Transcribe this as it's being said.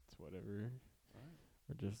whatever. Alright.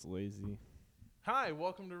 We're just lazy. Hi,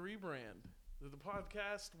 welcome to Rebrand, the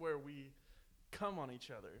podcast where we come on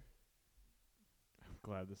each other. I'm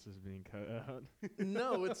glad this is being cut out.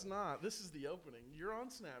 No, it's not. This is the opening. You're on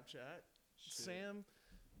Snapchat. Shit. Sam,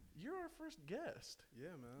 you're our first guest. Yeah,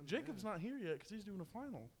 man. Jacob's yeah. not here yet because he's doing a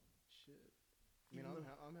final. Shit. I mean,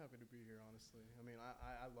 I'm happy to be here, honestly. I mean,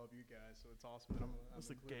 I love you guys, so it's awesome that I'm That's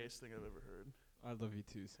the included. gayest thing I've ever heard. I love you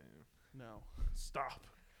too, Sam. No. Stop.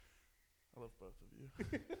 I love both of you.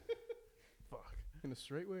 Fuck. In a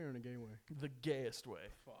straight way or in a gay way? The gayest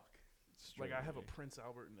way. Fuck. Like, I have a Prince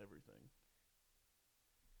Albert and everything.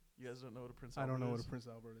 You guys don't know what a Prince Albert is? I don't know what a Prince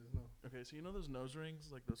Albert is, no. Okay, so you know those nose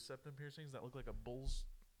rings, like those septum piercings that look like a bull's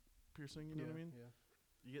piercing, you know what I mean? Yeah.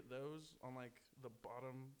 You get those on, like, the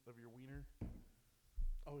bottom of your wiener.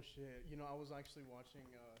 Oh, shit. You know, I was actually watching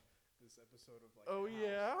this episode of, like... Oh, House.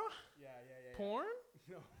 yeah? Yeah. Porn?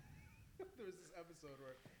 No. There was this episode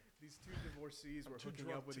where these two divorcees were too hooking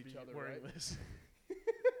drunk up with to each be other, wearing right? this.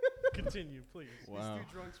 Continue, please. Wow. These two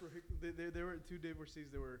drunks were they were two divorcees.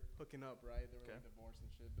 They were hooking up, right? They were Okay. like divorced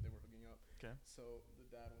and shit, but they were hooking up. Okay. So the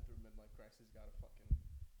dad went through midlife crisis, got a fucking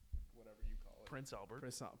whatever you call it, Prince Albert.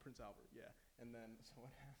 Prince Albert, yeah. And then so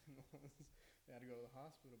what happened was they had to go to the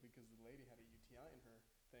hospital because the lady had a UTI in her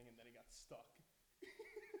thing, and then it got stuck.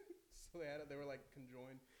 So they were like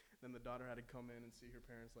conjoined. Then the daughter had to come in and see her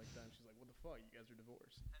parents like that, and she's like, "What the fuck? You guys are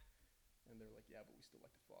divorced?" And they're like, "Yeah, but we still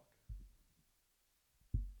like to fuck."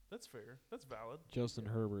 That's fair. That's valid. Justin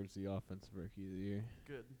Herbert's the offensive rookie of the year.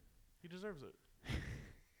 Good. He deserves it.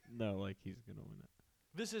 No, like he's gonna win it.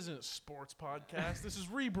 This isn't a sports podcast. This is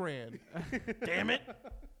Rebrand. Damn it.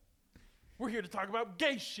 We're here to talk about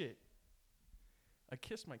gay shit. I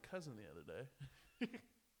kissed my cousin the other day.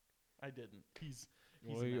 I didn't. He's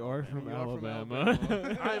Well, in you are from You are from Alabama.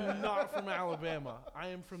 Alabama. I'm not from Alabama. I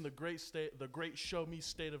am from the great show me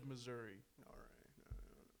state of Missouri. All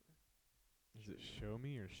right. Is it show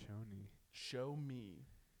me or shoni? Show me.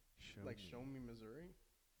 Show Like me. show me Missouri.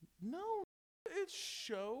 No, it's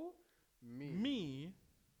show me.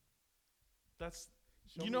 That's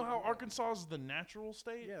Show you know me how what? Arkansas is the natural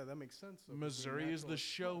state? Yeah, that makes sense. though, 'cause Missouri we're is the natural as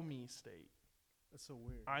show fuck. me state. That's so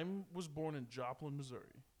weird. I was born in Joplin,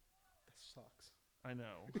 Missouri. That sucks. I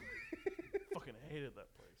know. Fucking hated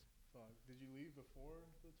that place. Fuck. Did you leave before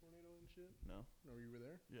the tornado and shit? No. Or you were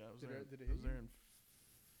there? Yeah, I was Did there. it- did it I hit was there you? in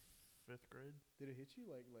fifth grade. Did it hit you?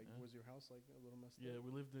 Like Yeah. was your house like a little messed Yeah, up?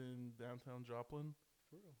 we lived in downtown Joplin.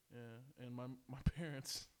 For real. Yeah, and my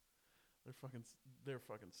parents, they're fucking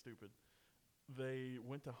stupid. They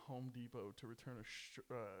went to Home Depot to return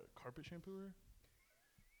a carpet shampooer.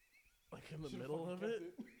 Like in the Should've middle fucking of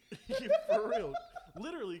kept it. Yeah, for real.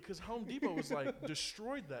 Literally, because Home Depot was like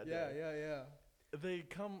destroyed that Yeah, day. yeah. They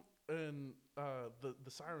come and the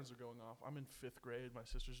sirens are going off. I'm in 5th grade. My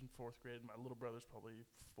sister's in 4th grade. My little brother's probably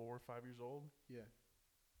 4 or 5 years old. Yeah.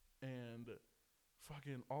 And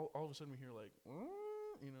fucking all of a sudden we hear like,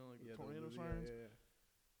 you know, like Yeah, tornado the- sirens. Yeah.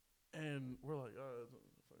 And we're like, it's a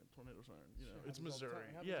fucking tornado siren. You know, Shit it's happens all the Missouri.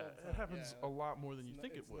 time. Yeah, it happens Yeah. a lot more than you It's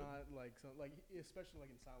think not, it would. It's not like especially like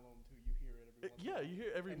in Siloam too. You hear it every. once in a Yeah, while. you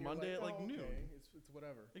hear every And you're Monday at like oh, noon. Okay. It's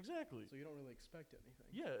whatever. Exactly. So you don't really expect anything.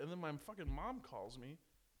 Yeah, and then my fucking mom calls me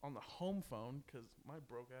on the home phone because my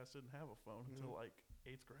broke ass didn't have a phone until like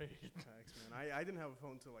 8th grade. Thanks, man. I didn't have a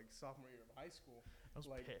phone until like sophomore year of high school. I was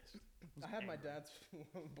Like, pissed. I had my dad's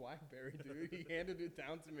BlackBerry, dude. He handed it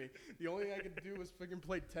down to me. The only thing I could do was freaking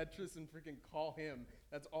play Tetris and freaking call him.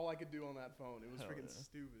 That's all I could do on that phone. It was Hell freaking yeah.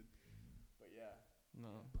 stupid. But yeah.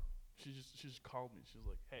 No, she just called me. She was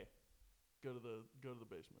like, "Hey, go to the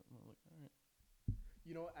basement." And I was like, "All right."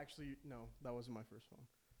 You know what? Actually, no, that wasn't my first phone.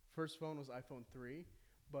 First phone was iPhone 3,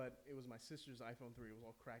 but it was my sister's iPhone 3. It was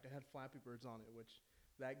all cracked. It had Flappy Birds on it, which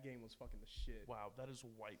that game was fucking the shit. Wow, that is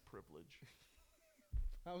white privilege.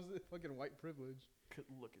 How was it fucking white privilege?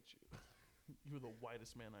 Look at you. You're the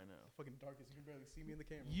whitest man I know. Fucking darkest. You can barely see me in the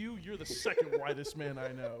camera. You're the second whitest man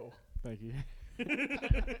I know. Thank you.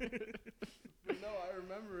 But no, I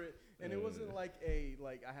remember it, and it wasn't like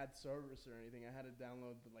I had service or anything. I had to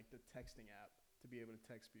download the texting app to be able to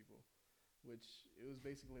text people, which it was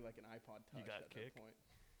basically like an iPod Touch You got at Kik? that point.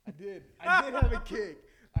 I did have a Kik.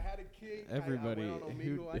 I had a Kik. Everybody I went on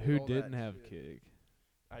Omegle, I did who all didn't that have shit. Kik.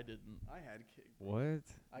 I didn't. I had Kik. Bro. What?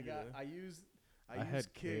 I used I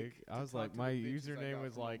had Kik. to I was talk like, to my the bitches I username got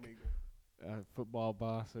was from like Omegle. Football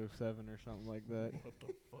Boss 07 or something like that. What the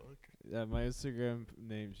fuck? Yeah, my Instagram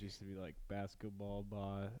names used to be like Basketball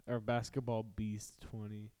Boss or Basketball Beast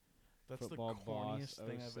 20. That's Football the Boss corniest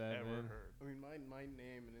thing I've 07. ever heard. I mean, my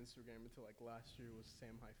name in Instagram until like last year was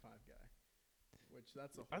Sam High Five Guy. which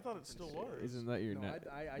that's a whole I thought it different still story. was. Isn't that your No,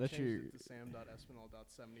 I that's changed your it to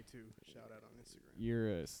sam.espinal.72. Shout out on Instagram. your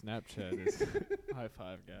Snapchat is high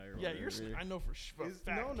five guy or Yeah, whatever. I know for Is-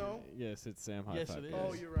 fact. no. Yes, it's Sam high Yes, five. it guy.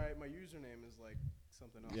 Oh, is. you're right. My username is like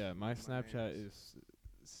something else. Yeah, my name Snapchat is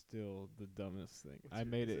still the dumbest thing. What's I your-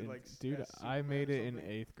 made is it it in like dude. S I Superman made or it in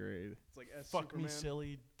something? 8th grade. It's like S Fuck me Superman.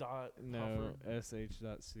 silly dot. No, Puffer.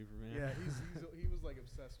 sh.superman. Yeah, he was like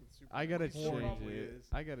obsessed with Superman. I gotta He still change probably it. is.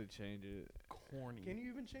 I gotta change it. Corny. Can you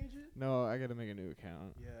even change it? No, I gotta make a new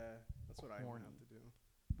account. Yeah, that's what I Corny. have to do.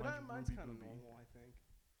 But Mine's mine's Ruby kind of Booby. normal, I think.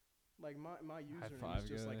 Like my High username five is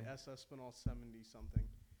just like guy. SSpinal70 something.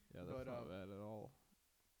 Yeah, But, that's not bad at all.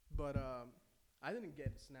 But I didn't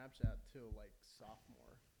get Snapchat till like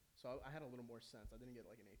sophomore, so I had a little more sense. I didn't get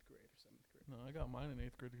like in 8th grade or 7th grade. No, I got mine in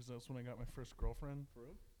 8th grade because that's when I got my first girlfriend, For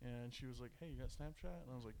real? and she was like, "Hey, you got Snapchat?" And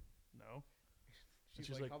I was like, "No." She's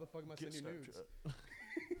she's like, like, how the fuck am I Get sending you nudes? Snapchat.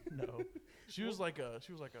 No, she was like a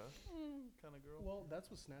kind of girl. Well, that's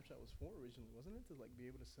what Snapchat was for originally, wasn't it? To like be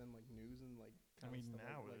able to send like news and like. I kinda mean, stuff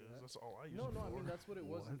now like it is. that. That's all I use No, it I for. mean that's what it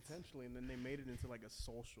was What? intentionally, and then they made it into like a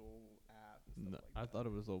social app. And No, stuff like I that. thought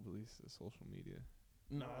it was always social media.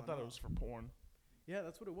 No, I thought it was for porn. Yeah,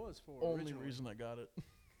 that's what it was for. Only originally. reason I got it.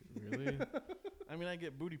 Really? I mean, I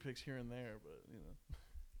get booty pics here and there, but you know.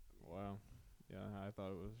 Wow. Yeah, I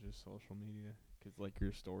thought it was just social media. 'Cause like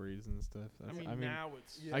your stories and stuff. I That's, mean, now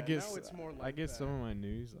it's Yeah, I guess now it's more like I get that. some of my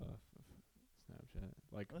news off of Snapchat.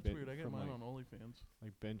 Like that's Ben, weird. I get from mine like, on OnlyFans.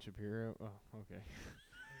 like Ben Shapiro. Oh, okay.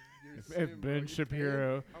 You're If sim, bro, Ben you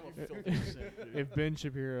Shapiro, I'm a if- filthy simp, dude. if Ben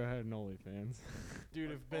Shapiro had an OnlyFans, Dude,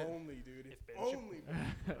 paid. if Ben, Only, dude. if If Ben only. Ben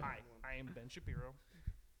hi, had one. I am Ben Shapiro,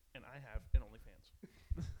 and I have an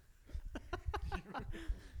OnlyFans.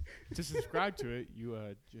 to subscribe to it, you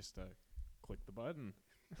just click the button.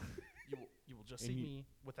 You will just And see you- me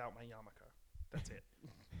without my yarmulke. That's it.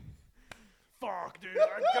 Fuck, dude,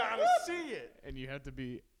 I gotta see it. And you have to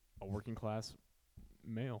be a working class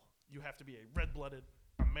male. You have to be a red-blooded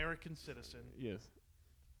American citizen, Yes.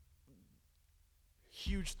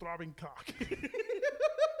 huge throbbing cock.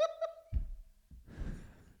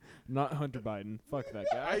 Not Hunter Biden. Fuck that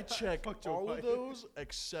guy. I check Fuck Joe all of Biden. those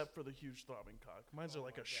except for the huge throbbing cock. Mine's are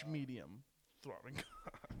like my a God. medium throbbing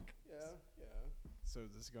cock. Yeah, yeah. So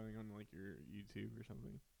is this going on like your YouTube or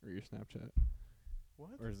something? Or your Snapchat?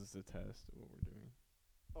 What? Or is this a test of what we're doing?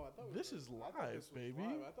 Oh, I thought we This were- is I thought live, this was baby.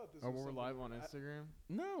 live. I thought this Oh, was we're something- live on I- Instagram?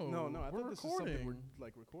 No, No, I we're thought this recording. is something we're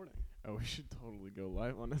like recording. Oh, we should totally go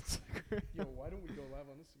live on Instagram. Yo, why don't we go live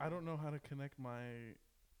on Instagram? I don't know how to connect my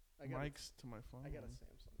I got mics to my phone. I got a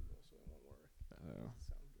Samsung though, so it won't work. Oh.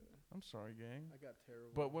 Sound good. I'm sorry, gang. I got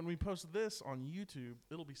terrible. But when we post this on YouTube,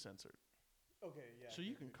 it'll be censored. okay, yeah. So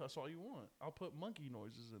you can cuss all you want. I'll put monkey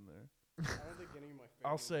noises in there. I don't think any of my.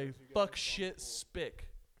 I'll family say knows you guys fuck are shit comfortable. spick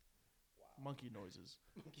Wow. monkey noises.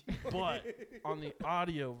 But on the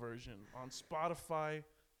audio version on Spotify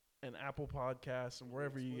and Apple Podcasts and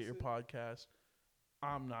wherever you get your podcasts,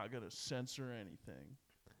 I'm not gonna censor anything.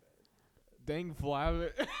 Dang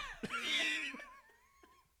flabbit.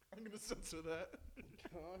 I'm gonna censor that.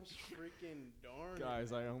 Gosh, freaking darn.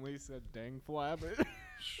 Guys, it. I only said dang flabbit.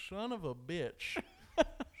 Son of a bitch.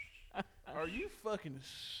 Are you fucking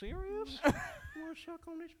serious? You wanna suck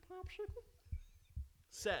on this popsicle?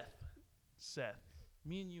 Seth,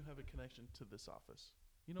 me and you have a connection to this office.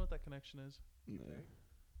 You know what that connection is? No.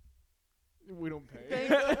 We don't pay.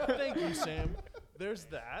 Thank you, Sam. There's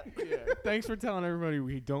that. Yeah. Thanks for telling everybody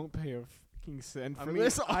we don't pay a fucking cent I for mean,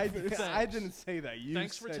 this I office. didn't say that. You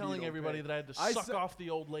Thanks for said you telling don't everybody pay. that I had to I suck said- off the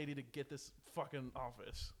old lady to get this fucking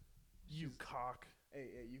office. You cock. Hey,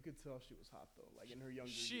 you could tell she was hot though, like in her younger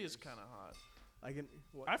She years. is kind of hot. Like in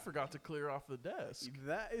what? I forgot to clear off the desk.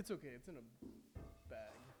 That it's okay. It's in a bag.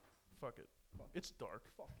 Fuck it. Fuck it. It's dark.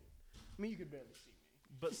 Fuck it. I mean, you could barely see me.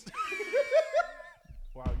 But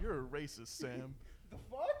wow, you're a racist, Sam. The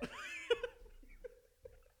fuck?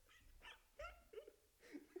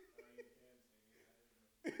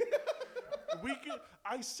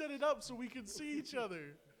 I set it up so we could see each other.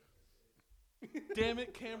 Damn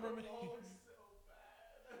it, cameraman.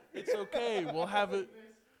 It's okay. We'll have it.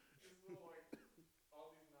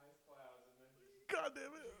 God damn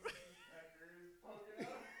it.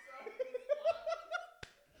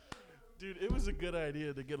 Dude, it was a good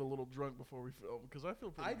idea to get a little drunk before we film because I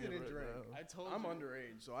feel pretty I good didn't right drink. now. I told I'm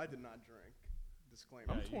underage, so I did not drink.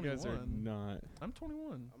 Disclaimer. I'm Yeah, you guys are 21. not. I'm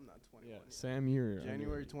 21. I'm not 21. Yeah, Sam, you're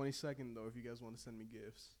January underage. 22nd, though, if you guys want to send me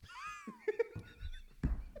gifts.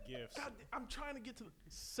 Gifts. God, I'm trying to get to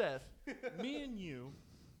Seth. Me and you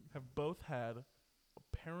have both had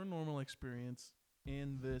a paranormal experience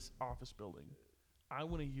in this office building. I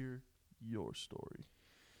want to hear your story.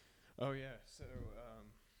 Oh yeah. So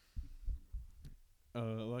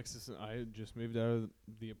Alexis and I had just moved out of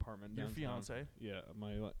the apartment Your downtown. fiance. Yeah,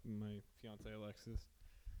 my fiance Alexis.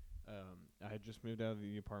 I had just moved out of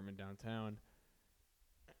the apartment downtown,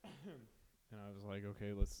 and I was like,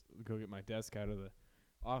 okay, let's go get my desk out of the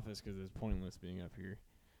office because it's pointless being up here.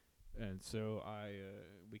 And so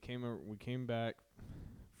we came back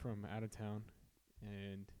from out of town,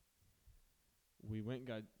 and we went and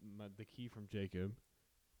got the key from Jacob.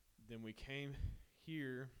 Then we came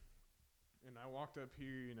here, and I walked up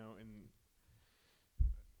here, and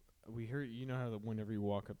we heard, how whenever you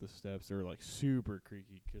walk up the steps, they're like super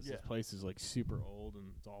creaky because this place is like super old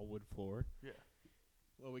and it's all wood floor. Yeah.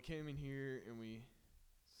 Well, we came in here and we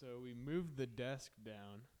moved the desk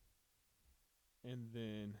down, and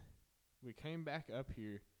then we came back up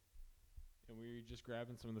here, and we were just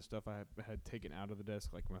grabbing some of the stuff I had taken out of the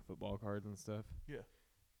desk, like my football cards and stuff. Yeah.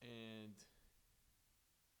 And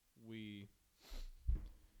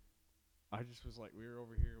I just was like, we were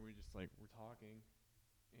over here, we just like were talking,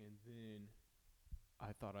 and then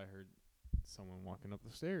I thought I heard someone walking up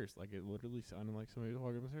the stairs. Like it literally sounded like somebody was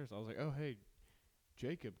walking up the stairs. I was like, oh hey,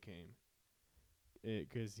 Jacob came.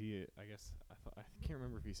 Because I can't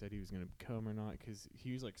remember if he said he was gonna come or not. Because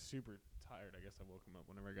he was like super tired. I guess I woke him up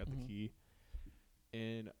whenever I got the key,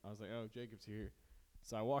 and I was like, oh, Jacob's here.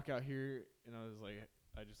 So I walk out here, and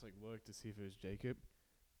I just looked to see if it was Jacob,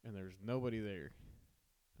 and there was nobody there.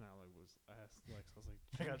 And I asked Lex, I was like,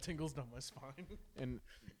 I got tingles down my spine. and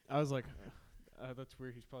I was like, that's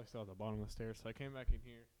weird. He's probably still at the bottom of the stairs. So I came back in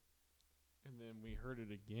here, and then we heard it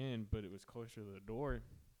again, but it was closer to the door,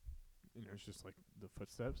 and it was just like the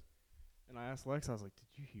footsteps. And I asked Lex, I was like, did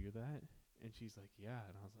you hear that? And she's like, yeah.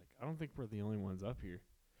 And I was like, I don't think we're the only ones up here.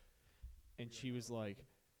 And she was like,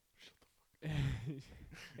 shut the fuck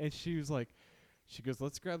up. And she was like, she goes,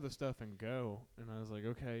 let's grab the stuff and go. And I was like,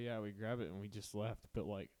 okay, yeah, we grab it, and we just left. But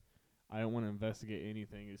like, I don't want to investigate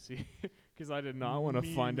anything to see, because I did not want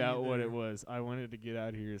to find out what it was. I wanted to get out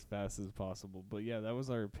of here as fast as possible. But yeah, that was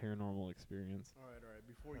our paranormal experience. All right.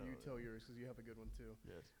 Before you tell yours, because you have a good one too.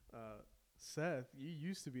 Yes. Seth, you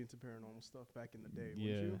used to be into paranormal stuff back in the day,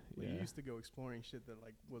 Yeah, weren't you? Like, yeah. you used to go exploring shit that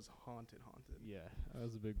like was haunted. Yeah, I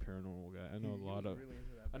was a big paranormal guy. I know a lot of. Really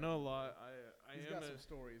into that I know a lot. He's got some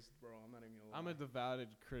stories, bro. I'm not even gonna lie. I'm a devoted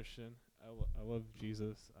Christian. I love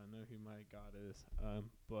Jesus. I know who my God is.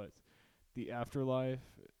 But the afterlife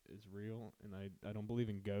is real, and I don't believe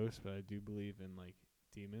in ghosts, but I do believe in like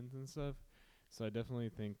demons and stuff. So I definitely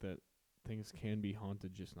think that things can be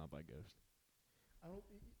haunted, just not by ghosts.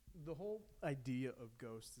 The whole idea of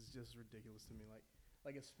ghosts is just ridiculous to me.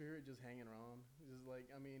 Like a spirit just hanging around. Just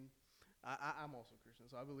like, I mean, I'm also Christian,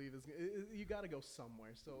 so I believe you got to go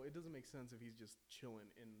somewhere. So it doesn't make sense if he's just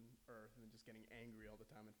chilling in Earth and just getting angry all the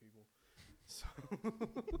time at people. So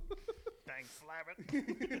thanks, Slabbit.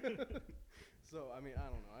 So I mean,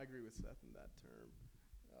 I don't know. I agree with Seth in that term.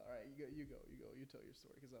 All right, you go. You tell your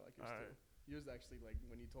story, because I like yours All too. right. Yours actually, like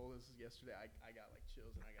when you told us yesterday, I got like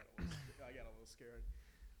chills and I got a little scared.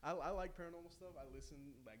 I like paranormal stuff. I listen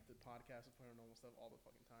like to podcasts of paranormal stuff all the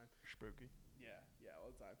fucking time. Spooky. Yeah, all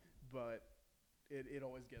the time. But it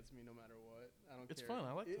always gets me no matter what. I don't care. It's fun.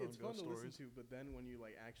 I like telling it's fun ghost to stories. listen to. But then when you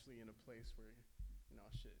like actually in a place where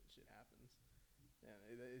shit happens, and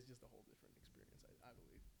it's just a whole different experience. I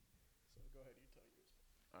believe. So go ahead, you tell yours.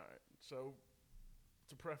 All right. So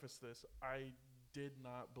to preface this, I did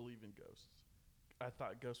not believe in ghosts. I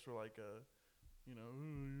thought ghosts were like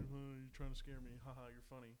you're trying to scare me. Haha, you're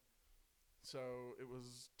funny. So it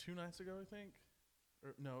was 2 nights ago, I think.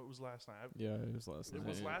 Or no, it was last night. Yeah, it was last night. It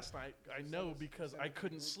was last night. I know because I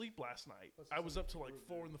couldn't sleep last night. I was up till like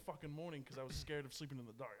 4 in the fucking morning because I was scared of sleeping in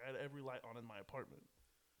the dark. I had every light on in my apartment.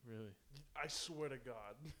 Really? I swear to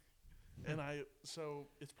God. So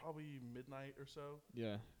it's probably midnight or so.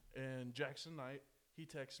 Yeah. And Jackson Knight, he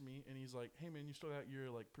texts me and he's like, hey man, you still got your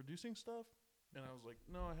like producing stuff? And I was like,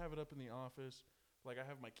 no, I have it up in the office. Like I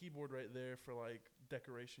have my keyboard right there for like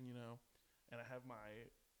decoration, and I have my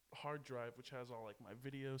hard drive, which has all like my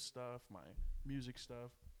video stuff, my music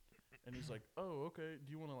stuff. And he's like, oh, okay.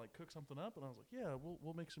 Do you want to like cook something up? And I was like, yeah,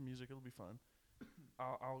 we'll make some music. It'll be fun.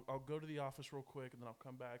 I'll go to the office real quick, and then I'll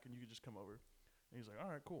come back, and you can just come over. And he's like, all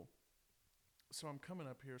right, cool. So I'm coming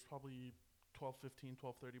up here. It's probably 12:15,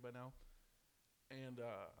 12:30 by now. And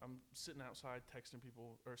I'm sitting outside texting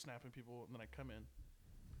people or snapping people, and then I come in,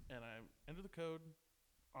 and I enter the code,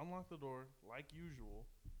 unlock the door like usual,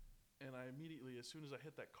 and I immediately, as soon as I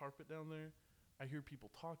hit that carpet down there, I hear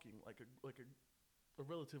people talking like a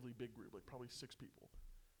relatively big group, like probably 6 people.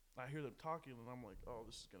 I hear them talking, and I'm like, oh,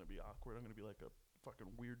 this is gonna be awkward. I'm gonna be like a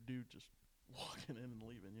fucking weird dude just walking in and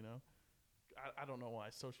leaving, I don't know why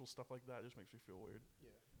social stuff like that just makes me feel weird. Yeah.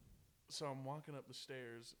 So I'm walking up the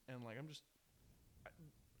stairs and like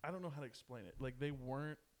I don't know how to explain it. Like they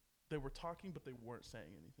were talking but they weren't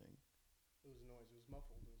saying anything. It was noise. It was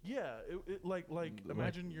muffled. Yeah, it like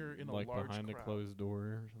imagine you're in a like large behind crowd. a closed door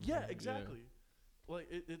or something. Yeah, exactly. Like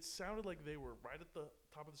it sounded like they were right at the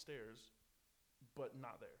top of the stairs, but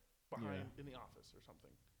not there, behind in the office or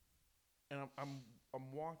something. And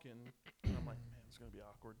I'm walking, and I'm like, man, it's gonna be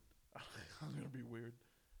awkward. I'm gonna be weird.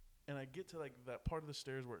 And I get to like that part of the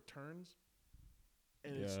stairs where it turns,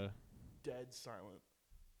 and it's dead silent.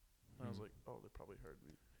 And I was like, oh, they probably heard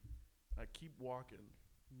me. I keep walking.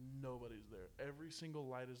 Nobody's there. Every single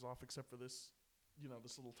light is off except for this,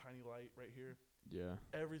 this little tiny light right here. Yeah.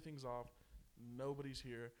 Everything's off. Nobody's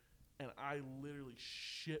here. And I literally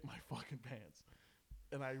shit my fucking pants.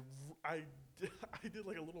 And I did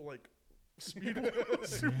like a little like speed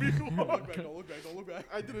walk. Don't look back. Don't look back.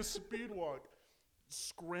 I did a speed walk.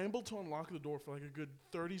 Scrambled to unlock the door for like a good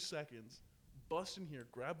 30 seconds. Bust in here.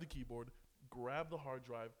 Grab the keyboard. Grab the hard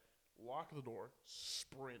drive. Lock the door.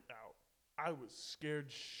 Sprint out. I was scared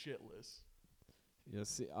shitless. Yeah,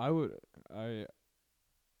 see, I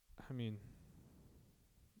mean,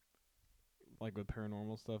 like with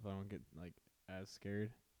paranormal stuff, I don't get like as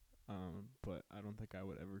scared. But I don't think I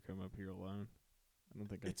would ever come up here alone. I don't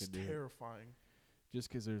think I could do it. It's terrifying. Just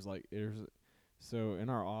 'cause so in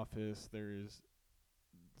our office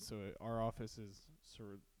our office is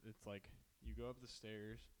it's like you go up the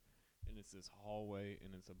stairs and it's this hallway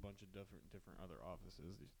and it's a bunch of different other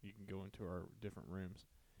offices. You can go into our different rooms.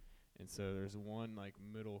 And so there's one like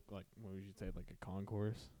middle, like what would you say, like a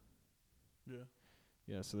concourse? Yeah.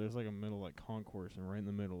 Yeah, so there's like a middle like concourse, and right in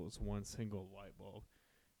the middle is one single light bulb.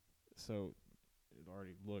 So it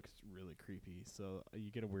already looks really creepy. So you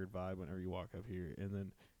get a weird vibe whenever you walk up here. And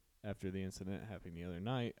then after the incident happened the other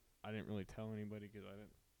night, I didn't really tell anybody 'cause I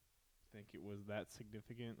didn't think it was that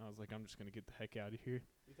significant. I was like, I'm just gonna get the heck out of here.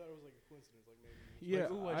 You thought it was like a coincidence, like maybe. Yeah,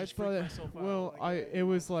 like, ooh, I I just freaked thought. myself out. Well, Like, it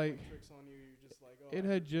was like tricks on you. You're just like, oh, it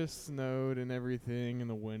had just snowed and everything, and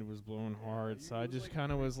the wind was blowing hard. So I just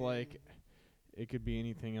kind of was like, it could be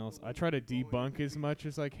anything else. I try to debunk as much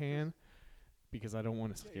as I can because I don't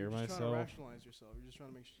want to scare you're just myself. trying to rationalize yourself. You're just trying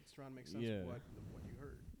to make sense of what you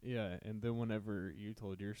heard. Yeah, and then whenever you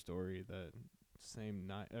told your story that same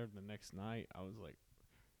night or the next night, I was like,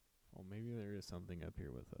 well, maybe there is something up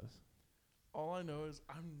here with us. All I know is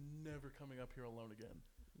I'm never coming up here alone again.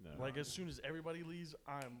 No. Like as soon as everybody leaves,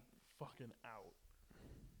 I'm fucking out.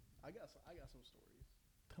 I got some stories.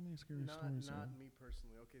 Tell me a scary Not story. me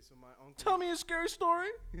personally. Okay, so my uncle. Tell me a scary story,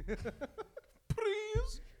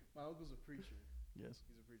 please. My uncle's a preacher. Yes.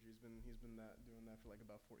 He's a preacher. He's been doing that for like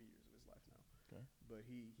about 40 years of his life now. Okay. But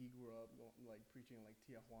he grew up like preaching in like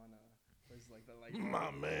Tijuana, places like that, like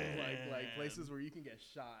My man. like places where you can get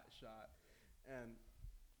shot, and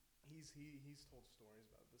he's told stories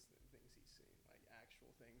about things he's seen, like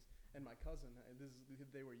actual things. And my cousin, and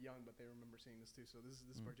they were young, but they remember seeing this too. So this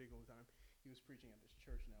particular time, he was preaching at this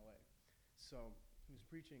church in L.A. So he was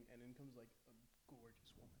preaching, and in comes like a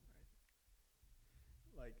gorgeous woman, right?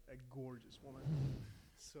 Like a gorgeous woman.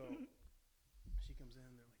 So she comes in,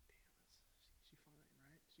 they're like, damn, she fine,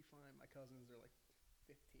 right? She fine. My cousins, they're like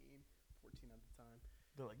 15, 14 at the time.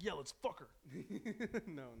 They're like, yeah, let's fuck her.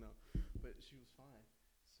 No, but she was fine.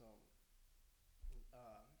 So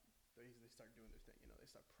they start doing their thing, they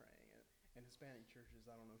start praying. And Hispanic churches,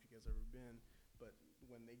 I don't know if you guys ever been, but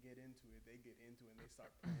when they get into it, and they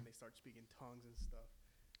start praying, they start speaking tongues and stuff.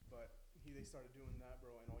 But they started doing that,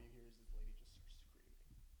 bro, and all you hear is this lady just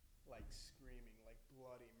start screaming, like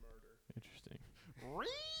bloody murder. Interesting.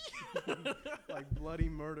 Like bloody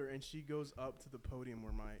murder. And she goes up to the podium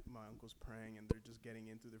where my uncle's praying, and they're just getting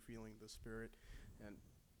into, they're feeling the spirit, and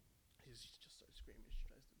she just starts screaming. She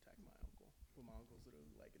tries to attack my uncle, but my uncle's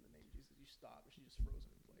literally like, in the name of Jesus, you stop. And she just froze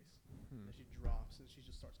in place. And then she drops, and she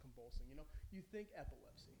just starts convulsing. You think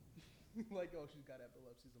epilepsy. Like, oh, she's got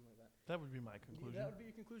epilepsy, something like that. That would be my conclusion. That would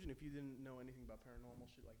be your conclusion if you didn't know anything about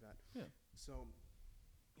paranormal shit like that. Yeah. So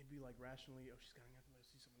it'd be like rationally, oh, she's got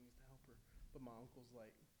epilepsy, someone needs to help her. But my uncle's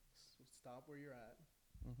like, stop where you're at,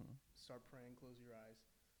 start praying, close your eyes.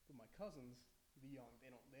 But my cousins, the young,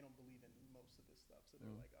 they don't believe in most of this stuff, so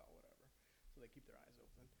they're like, oh, whatever. So they keep their eyes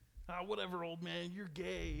open. Whatever, old man, you're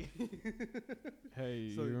gay.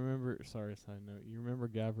 Hey, So- you remember? Sorry, side note. You remember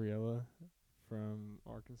Gabriella from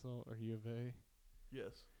Arkansas or U of A?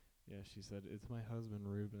 Yes. Yeah, she said it's my husband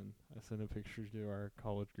Ruben. I sent a picture to our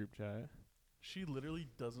college group chat. She literally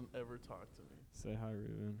doesn't ever talk to me. Say hi,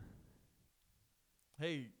 Ruben.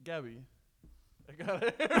 Hey, Gabby. I got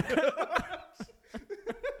it.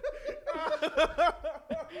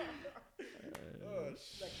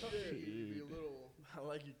 That cup G would be a little. I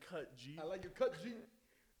like you cut, G. I like your cut G.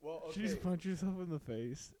 Well, okay. Did you just punch yourself in the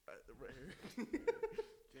face? Right here.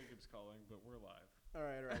 Jacob's calling, but we're live. All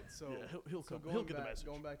right. So Yeah, he'll so come. going He'll get the back, message.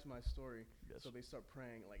 Going back to my story. Yes. So they start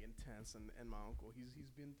praying like intense, and my uncle, he's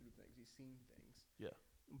been through things, he's seen things. Yeah.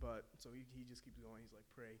 But so he just keeps going. He's like,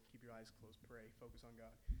 pray, keep your eyes closed, pray, focus on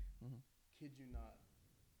God. Mhm. Kid you not,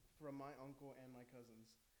 from my uncle and my cousins,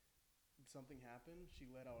 something happened. She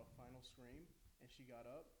let out a final scream, and she got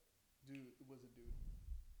up. Dude, it was a dude.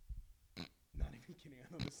 Not even kidding. I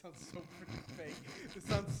know this sounds so freaking fake. This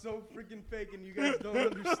sounds so freaking fake, and you guys don't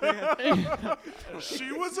understand.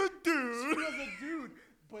 She was a She dude. was a dude,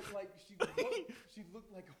 but like she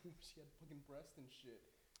looked like she had fucking breasts and shit.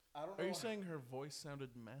 I don't know. Are you saying her voice sounded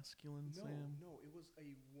masculine, No, Sam? no, it was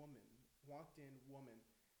a woman. Walked in, woman,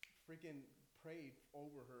 freaking prayed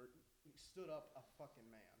over her, stood up a fucking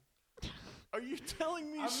man. Are you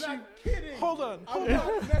telling me I'm she... not kidding. Hold on. I'm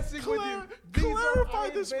not messing with you. These are Clarify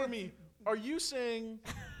Iron this for Man- me. Are you saying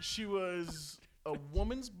she was a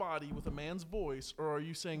woman's body with a man's voice, or are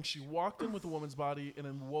you saying she walked in with a woman's body and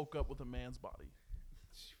then woke up with a man's body?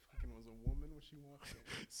 She fucking was a woman when she walked in.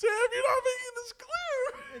 Sam, you're not making this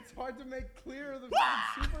clear. It's hard to make clear the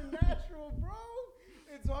fucking supernatural, bro.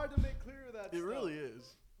 It's hard to make clear that It stuff. really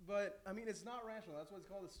is. But I mean, it's not rational. That's why it's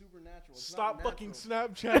called the supernatural. It's Stop not fucking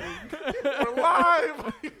natural. Snapchatting. We're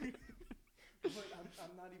live. But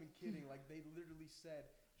I'm not even kidding. Like, they literally said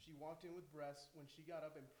she walked in with breasts. When she got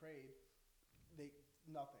up and prayed,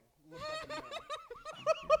 nothing. Looked like a man.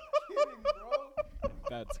 I'm kidding, bro.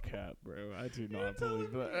 That's cap, bro. I do not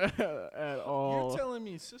believe that at all. You're telling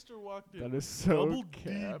me sister walked in That with is so double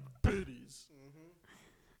cap. D bitties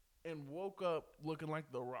Mm-hmm. and woke up looking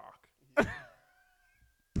like The Rock.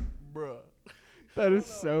 Bruh. That is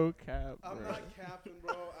No. so cap, bro. I'm not capping,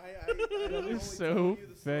 bro. I That only is tell so you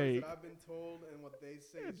the stories fake. that I've been told and what they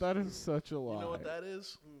say. That true. is such a lie. You know what that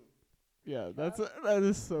is? Mm. Yeah, that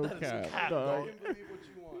is so That is cap, cap, dog. You can believe what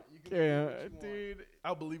you want. You can Yeah, believe what you want. dude.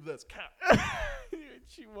 I'll believe that's cap.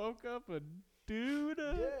 She woke up a dude.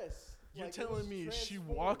 Yes. You're Like, it telling was me she transformed.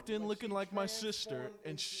 walked in Like, looking she like my sister transformed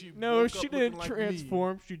and into- she No, woke she up looking didn't like me.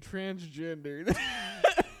 transform. She transgendered.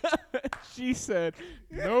 She said,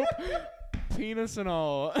 "Nope, penis and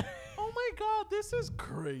all." Oh my god, this is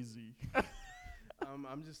crazy.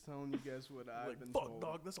 I'm just telling you guys what I've Like, been fuck, told.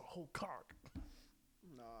 dog, that's a whole cock.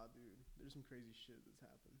 Nah, dude. There's some crazy shit that's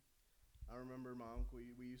happened. I remember my uncle.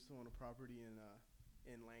 We used to own a property in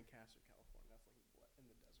Lancaster, California. That's like what, in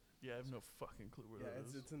the desert. Yeah, I have no fucking clue where Yeah, that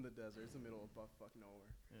is. it's in the desert. It's the middle of fuck nowhere.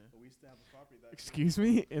 Yeah. But we used to have a property that. Excuse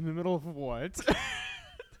me, in the middle of what?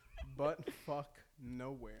 But fuck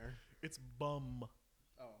nowhere. It's bum.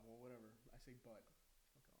 Oh well, whatever. I say but.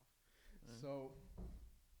 Fuck off. Yeah. So,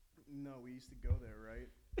 no, we used to go there,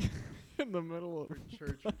 right? In the middle of For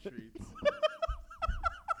church retreats.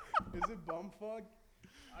 Is it bumfuck?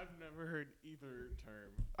 I've never heard either term.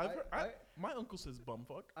 My uncle says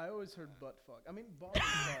bumfuck. I always heard butt fuck. I mean, bum and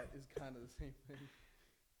butt is kind of the same thing.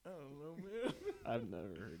 I don't know, man. I've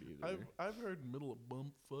never heard either. I've heard middle of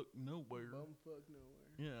bumfuck nowhere. Bumfuck nowhere.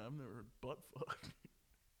 Yeah, I've never heard butt fuck.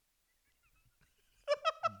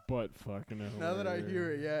 Butt fucking no. Now that I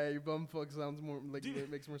hear it, yeah, your bumfuck sounds more like Dude, it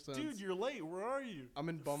makes more sense. Dude, you're late. Where are you? I'm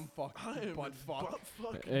in bumfuck. I am butt in fuck. butt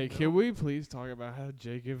fuck. Hey, can we please talk about how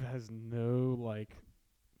Jacob has no like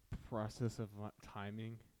process of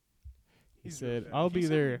timing? He He's said, real "I'll He be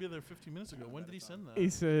said there." He'd be there 15 minutes ago. Yeah, When that did he is send fine. that? He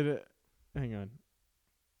said, "Hang on,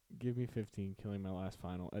 give me 15, killing my last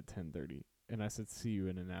final at 10:30." And I said, "See you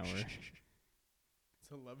in an hour." It's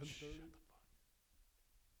 11:30.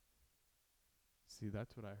 See,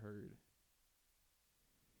 that's what I heard.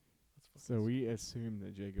 That's So fucking we assumed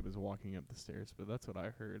that Jacob is walking up the stairs, but that's what I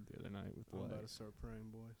heard the other night with the I'm about to legs. start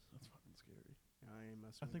praying, boys. That's fucking scary. Yeah, I ain't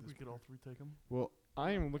messing I with think we this could all prayer. three take him. Well,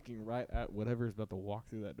 I am looking right at whatever's about to walk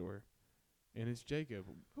through that door, and it's Jacob.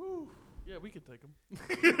 Yeah, we could take him.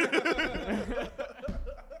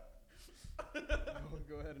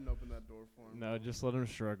 Go ahead and open that door for him. No, just let him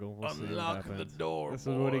struggle. We'll see what Unlock the happens. door. This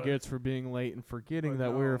is what he boy. gets for being late and forgetting But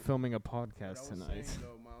that we no, were filming a What I podcast was tonight. saying,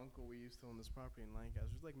 though, my uncle, we used to own this property in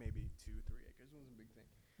Lancaster. It was like maybe 2-3 acres. It wasn't a big thing.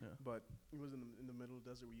 Yeah. But it was in the middle of the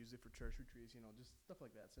desert. We used it for church retreats, just stuff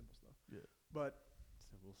like that, simple stuff. Yeah. But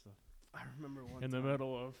Simple stuff. I remember one In the time-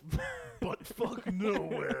 middle of. Butt fuck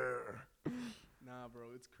nowhere. Nah,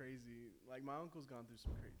 bro, it's crazy. Like, my uncle's gone through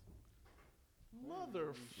some crazy.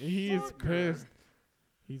 Mother. He is fucker. pissed.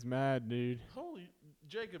 He's mad, dude. Holy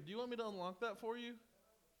Jacob, do you want me to unlock that for you?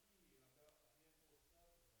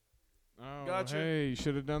 Oh, Gotcha. hey, you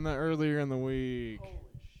should have done that earlier in the week. Holy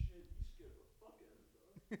shit, you scared the fuck out of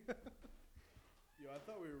me, dog. Yo, I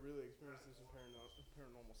thought we were really experiencing some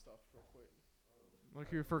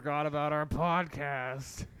Look, you forgot about our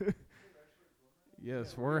podcast.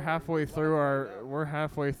 Yes, we're halfway through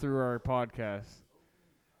our podcast.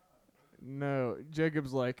 No,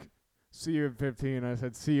 Jacob's like, see you in 15. I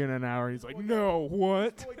said, see you in an hour. He's like, no,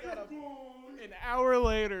 what? An hour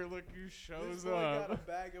later, look who shows This boy up. got a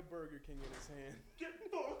bag of Burger King in his hand. Get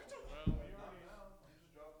fucked.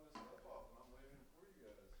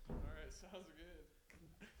 Alright, sounds good.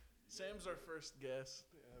 Sam's our first guest.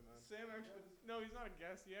 Yeah, man. Sam actually, no, he's not a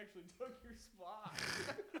guest. He actually took your spot.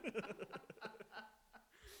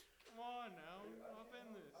 Come on now, hop in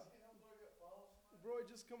this. Bro,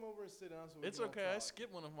 just come over and sit down. So we It's can all okay. I talk.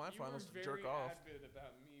 skipped one of my You finals were to jerk very off. adamant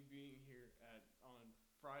about me being here on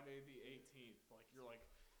Friday the 18th. Like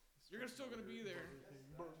you're still gonna be there.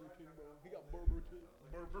 Burger King, bro. He got Burger King.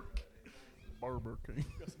 Burger King.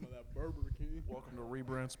 Got some of that Burger King. Welcome to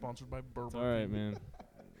Rebrand, sponsored by Burger All right, man.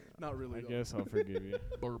 Not really. I though. guess I'll forgive you.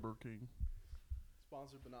 Burger King.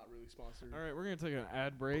 Sponsored, but not really sponsored. All right, we're gonna take an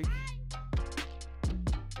ad break.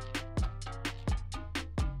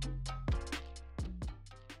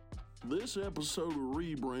 This episode of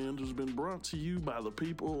Rebrand has been brought to you by the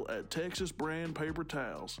people at Texas Brand Paper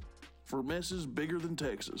Towels for messes bigger than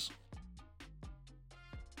Texas.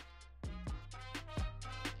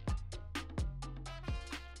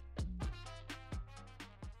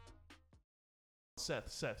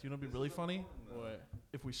 Seth, you know what'd be really funny? What?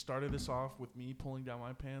 If we started this off with me pulling down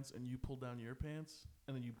my pants and you pulled down your pants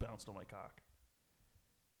and then you bounced on my cock.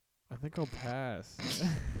 I think I'll pass.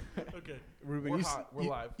 Okay. Ruben, We're you, hot. We're you,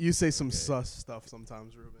 live. you say some sus stuff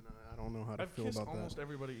sometimes, Ruben. I don't know how to I've feel kissed about almost that.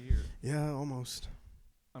 everybody here. Yeah, almost.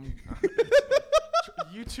 I'm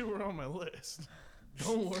you two are on my list.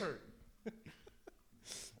 Don't worry.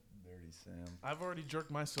 Dirty Sam. I've already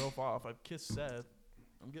jerked myself off. I've kissed Seth.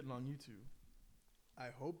 I'm getting on YouTube. I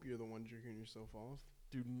hope you're the one jerking yourself off.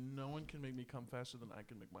 Dude, no one can make me come faster than I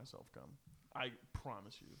can make myself come. I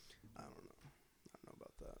promise you. I don't know. I don't know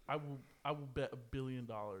about that. I will bet $1 billion.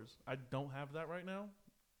 I don't have that right now.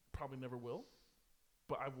 Probably never will.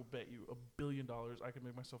 But I will bet you $1 billion I can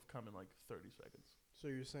make myself come in like 30 seconds. So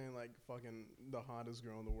you're saying like fucking the hottest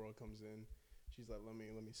girl in the world comes in. She's like, let me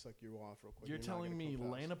suck you off real quick. You're not telling gonna me come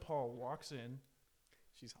fast. Lena Paul walks in.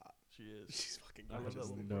 She's hot. She is. She's fucking I love gorgeous.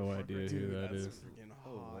 that little No motherfucker. idea who Dude, that that's is. freaking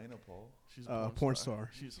Oh, hot. Lena Paul. She's Porn star.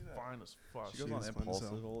 She's Yeah. fine as fuck. She goes She on is fun as Impulsive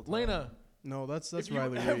hell. all the time. Lena, No, that's if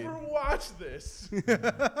Riley you Reid. ever watch this,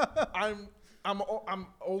 I'm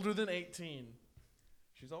older than 18.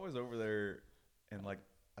 She's always over there, and like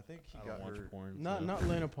I think he I got don't watch her. porn. Not so. Lana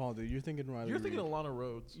Lena Paul, dude. You're thinking Riley. You're thinking Reid. of Lana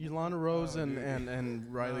Rhodes. Lana Rose Oh, and, dude.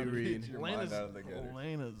 and Riley Nah, dude. Reid. Your mind Lena's, out of the gutter.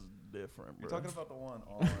 Lena's different, bro. You're talking about the one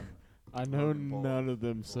on. I know Logan Paul. none of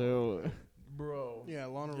them, so Bro. Yeah,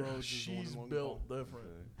 Lana Yeah, Rose is the one she's in Logan built Paul. different.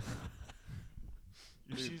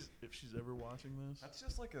 Okay. If she's ever watching this, That's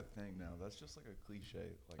just like a thing now. That's just like a cliche.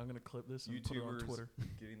 I'm Like gonna clip this and put it on YouTubers Twitter.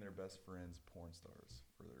 getting their best friends porn stars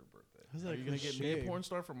for their birthday. How's Are that you a gonna get me a cliche? porn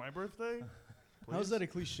star for my birthday? How's Please? that a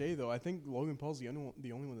cliche though? I think Logan Paul's the only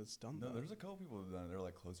one that's done No, that. there's a couple people who've done it. They're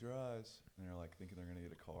like, close your eyes, and they're like thinking they're gonna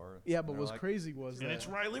get a car. Yeah, but And what's they're like, crazy was And that it's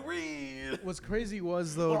Riley Reid. what's crazy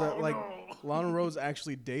was though that Oh, like no. Lana Rose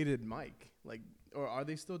actually dated Mike. Like, or are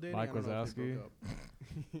they still dating? Mike I don't know if they Wazowski? broke up.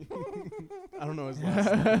 I don't know his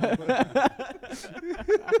last name.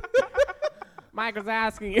 Mike was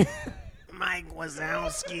asking. Mike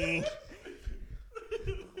Wazowski.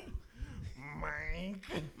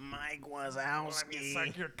 Mike, Wazowski.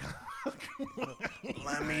 suck your cock.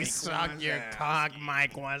 Let me suck your cock,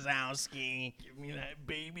 Mike Wazowski. Give me that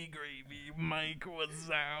baby gravy, Mike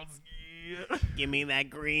Wazowski. Give me that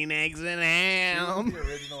green eggs and She ham. was the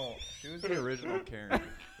original. She was the original Karen.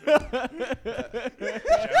 Show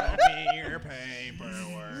me your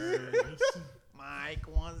paperwork. Mike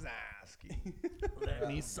Wazowski. Let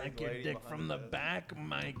me big suck your lady dick behind from the the desk. back,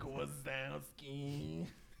 Mike Wazowski.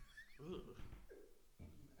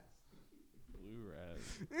 Blue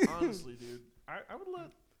rat. Honestly, dude, I would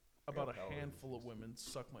let about a Hell, handful of women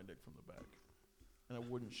suck my dick from the back, and I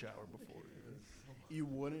wouldn't shower before either. You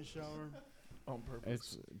wouldn't shower? On purpose.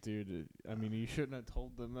 It's dude. I mean, you shouldn't have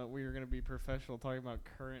told them that we were gonna be professional talking about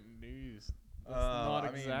current news. That's not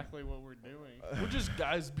I mean, exactly what we're doing. We're just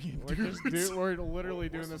guys being We're dudes. just we're literally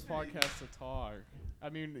doing this podcast to talk. I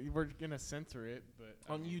mean, we're gonna censor it, but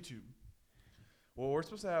I on mean, YouTube. Well, we're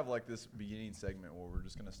supposed to have like this beginning segment where we're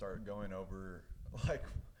just gonna start going over like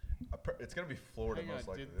it's gonna be Florida hang on, most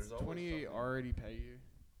likely. did There's always 28 something. already pay you?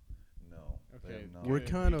 No. they Okay, have not. We're good,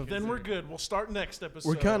 kind of- because Then we're it- good. We'll start next episode.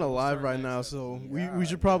 We're kind of we'll live start right next now, episode. so Yeah, we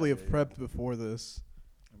should probably yeah, have yeah. prepped before this.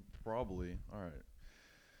 Probably. All right.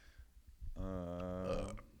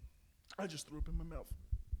 I just threw up in my mouth.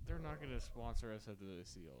 They're not gonna sponsor us after they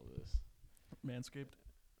see all this. Manscaped.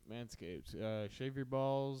 Manscaped. Shave your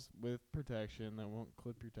balls with protection that won't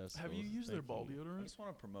clip your testicles. Have you used their Thank ball you. I deodorant? just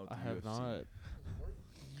want to promote the I have UFC. not.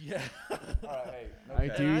 Yeah. All right, hey, I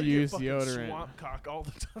okay. do And I get use fucking deodorant. Swamp cock all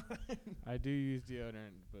the time. I do use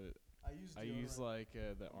deodorant, but I I use like the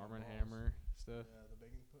on my Arm and balls. Hammer stuff. Yeah, the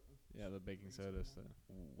baking pudding. Yeah, the baking soda stuff.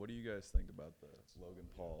 What do you guys think about the Logan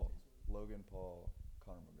Paul,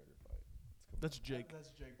 Conor McGregor fight? It's coming That's up. Jake. That's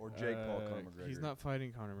Jake. Or Jake Paul, Conor McGregor. He's not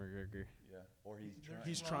fighting Conor McGregor. Yeah. Or he's trying.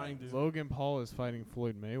 He's trying to. Logan Paul is fighting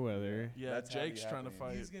Floyd Mayweather. Yeah, That's heavy Jake's trying to happening.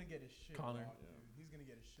 fight. He's gonna get his shit Connor. rocked, dude. He's gonna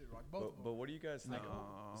get his shit rocked. Both of But them. what do you guys think?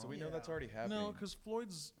 No. So we know that's Yeah. already happening. No, because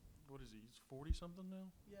Floyd's, what is he? He's 40 something now?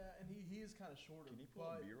 Yeah, and he is kind of shorter. Can you pull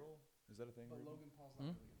but, a B-roll? Is that a thing? but Ruben? Logan Paul's not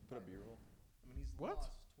Hmm? really gonna Put a fight B-roll. him. I mean, he's What?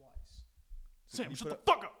 lost twice. So Sam, can you shut the put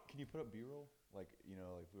fuck up! Can you put up B-roll? Like, you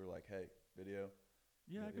know, like if we were like, hey, video.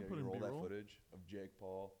 Yeah, I can video, put you in roll that B-roll. footage of Jake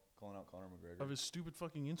Paul calling out Conor McGregor. Of his stupid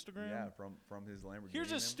fucking Instagram? Yeah, from his Lamborghini. Here's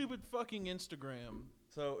his man. stupid fucking Instagram.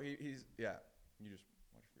 So he's yeah. You just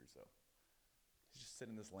watch for yourself. He's just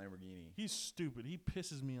sitting in this Lamborghini. He's stupid. He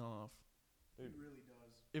pisses me off. He Dude. really does.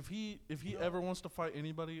 If he No. ever wants to fight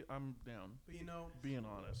anybody, I'm down. But you know, Being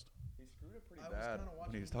honest. He screwed it pretty I was bad kinda when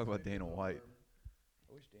watching he was this talking about video Dana White. where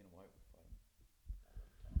I wish Dana White would fight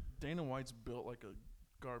him. Dana White's built like a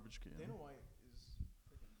garbage can. Dana White is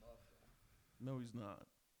freaking buff, though. No, he's not.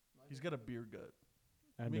 Like, He's got a beer gut.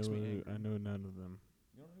 I Makes me know. angry. I know none of them.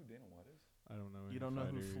 You don't know who Dana White is? I don't know. You any don't know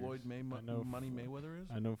who fighters. Floyd I know Money Mayweather is?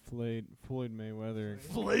 I know Floyd Mayweather.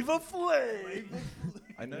 Flavor Flav!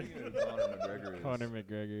 I know you know who Conor McGregor is. Conor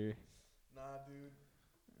McGregor. Nah, dude.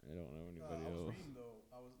 I don't know I anybody was else. reading though.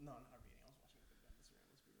 I was not reading. I was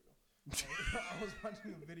watching a video on Instagram. Let's be real. I was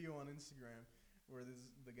watching a video on Instagram where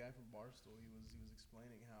the guy from Barstool he was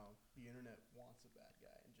explaining how the internet wants a bad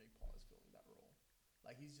guy and Jake Paul is filling that role.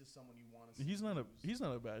 Like he's just someone you want to see. He's not a He's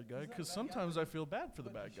not bad guy a because bad guy, sometimes but- I feel bad for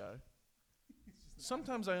the but bad guy. He's just an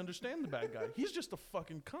Sometimes I understand the bad guy. He's just a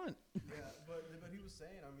fucking cunt. Yeah, but he was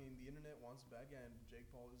saying, I mean, the internet wants a bad guy, and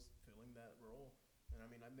Jake Paul is filling that role. And I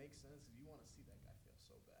mean, that makes sense if you want to see that guy fail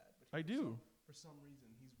so bad. But I do. For some reason,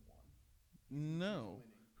 he's won. No.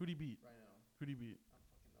 He's winning Who'd he beat? right now. Who'd he beat? I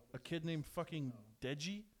don't fucking know. A but kid named fucking No.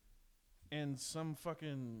 Deji and some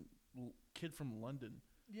fucking kid from London.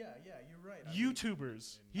 Yeah, you're right. I mean,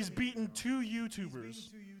 YouTubers. He's I mean, beaten two he's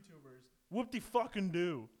YouTubers. beaten two YouTubers, Whoop de fucking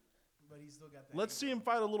do. but he's still got that. Let's see ego. him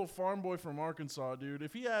fight a little farm boy from Arkansas, dude.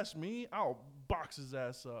 If he asks me, I'll box his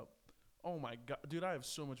ass up. Oh my god, dude, I have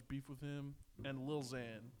so much beef with him and Lil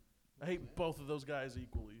Xan. I hate Xan? both of those guys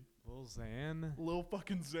equally. Lil Xan. Lil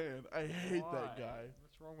fucking Xan. I hate Why? that guy.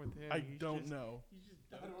 What's wrong with him? I He's don't just- know. He's just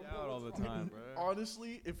I don't dumped know out all the what's wrong time, with bro.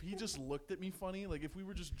 Honestly, if he just looked at me funny, like if we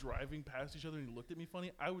were just driving past each other and he looked at me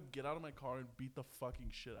funny, I would get out of my car and beat the fucking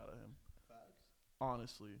shit out of him. Facts.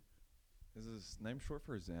 Honestly. Is his name short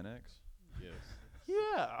for Xanax? Yes.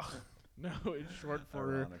 Yeah. No, it's short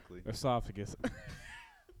for Ironically. esophagus.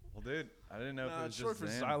 Well, dude, I didn't know if it Nah, was it's short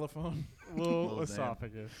just for Xan. xylophone. Lil Lil Xan.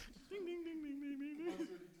 esophagus. Ding ding ding ding ding ding ding. He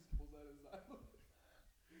just pulls out his xylophone.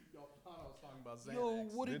 Yo, I was talking about Xanax.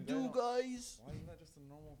 Yo, what Dude, it they do, don't- guys? Why isn't that just a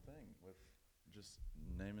normal thing with just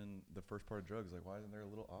naming the first part of drugs? Like, why isn't there a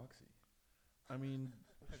little oxy? I mean,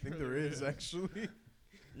 I think there is actually.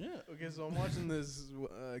 yeah. Okay, so I'm watching this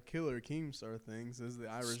Killer Keemstar thing. Says the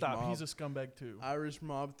Irish Stop. mob. He's a scumbag too. Irish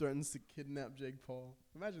mob threatens to kidnap Jake Paul.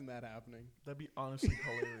 Imagine that happening. That'd be honestly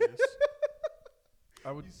hilarious.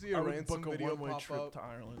 I would, You see a I would ransom book a video one-way pop trip up. to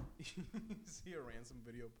Ireland. See a ransom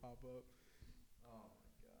video pop up. Oh my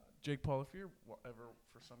god. Jake Paul, if you're ever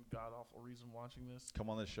for some god awful reason watching this, Come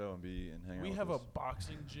on this show and hang out we with have a us.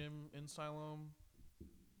 boxing gym in Siloam.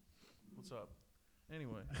 What's up?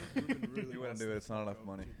 Anyway, You wouldn't do it, it's not enough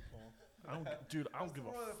money. I don't, dude, I don't give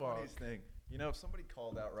That's a one of the fuck. funniest thing. You know, if somebody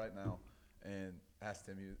called out right now and asked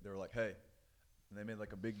him, they were like, hey, and they made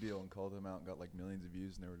like a big deal and called him out and got like millions of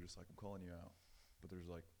views, and they were just like, I'm calling you out. But there's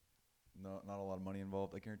like not a lot of money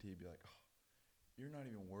involved. I guarantee you'd be like, oh, you're not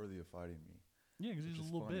even worthy of fighting me. Yeah, because Which he's a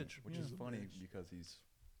is little funny, bitch. Which Yeah. is funny because he's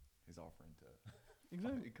offering to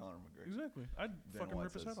Exactly. fight Conor McGregor. Exactly. I'd Dana fucking White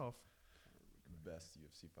rip his head says- off. Best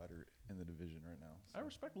UFC fighter in the division right now. I so.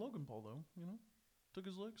 respect Logan Paul though. You know, took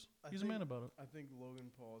his licks. I He's a man think- about it. I think Logan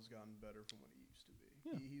Paul has gotten better from what he used to be.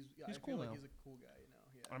 Yeah. I He's feel cool like now. he's a cool guy now.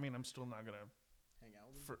 Yeah. I mean, I'm still not gonna. hang out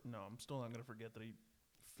with him. No, I'm still not gonna forget that he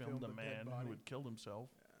Filmed filmed a a dead man body. who had killed himself.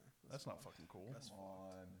 Yeah, That's not fucked. fucking cool. That's Come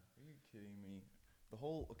on. Are you kidding me? The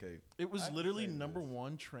whole, okay. It was I have to literally say number this.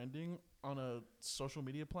 one trending on a social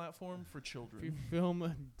media platform for If you children. film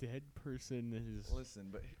a dead person that is Listen,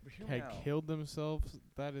 but hear me had out. killed themselves,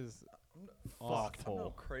 that is I'm I'm no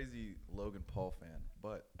awful. crazy Logan Paul fan,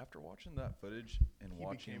 but after watching that footage and He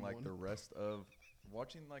watching became like one. the rest of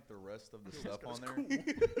the stuff on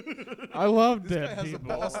there, I love This guy dead has the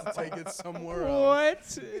people. balls to take it somewhere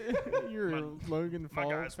else. What? You're a Logan my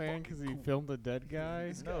Paul guy's fan fucking because he cool. filmed a dead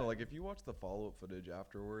guy? no, like if you watch the follow-up footage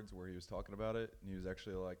afterwards where he was talking about it, and he was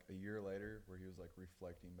actually like a year later where he was like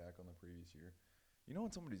reflecting back on the previous year. You know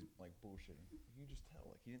when somebody's like bullshitting, you can just tell.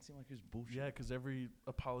 Like he didn't seem like he was bullshitting. Yeah, because every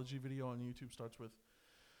apology video on YouTube starts with.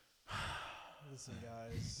 Listen,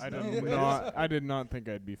 guys. I did not think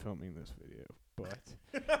I'd be filming this video, but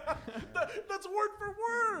That's word for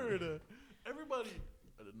word. Everybody.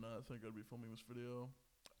 I did not think I'd be filming this video.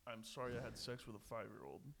 I'm sorry I had sex with a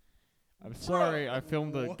 5-year-old. I'm sorry I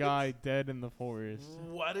filmed a what? guy dead in the forest.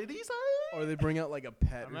 What did he say? Or they bring out like a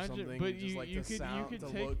pet Imagine- or something, but just you- like you the could- you sound could to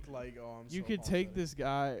take- look like, oh, I'm You so could take apologetic. this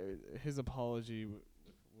guy, his apology, with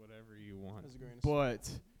whatever you want, As a grain of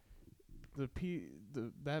salt. but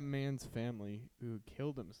that man's family who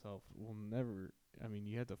killed himself will never. I mean,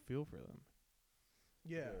 you have to feel for them.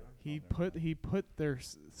 Yeah. He put their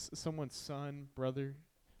someone's son, brother,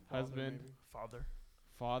 Father, husband, maybe. Father.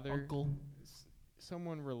 father, Uncle.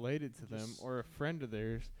 someone related to them Just- or a friend of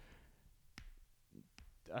theirs.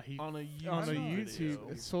 He On a YouTube, on a video.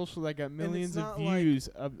 YouTube social that got millions of not like- views.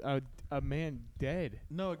 A man dead.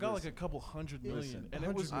 No, it got like a Listen. couple hundred million. Listen, and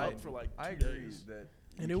it was 100 up for like 2 I agree days. that.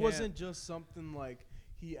 And you it can't- wasn't just something like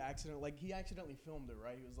he accidentally filmed it,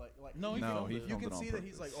 right? He was like No, he No, filmed he it. you filmed can it on see that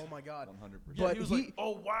he's like, purpose. oh my god. 100%. Yeah, But he was he- like,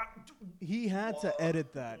 oh, wow. He had to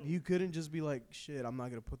edit that. You couldn't just be like, shit, I'm not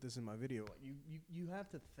gonna put this in my video. Like you have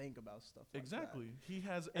to think about stuff. Like Exactly. He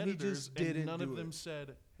has And he editors, just didn't and none do of them it.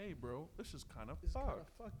 said, hey, bro, this is kind of That. It's kind of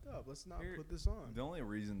fucked. fucked up. Let's not Here- put this on. The only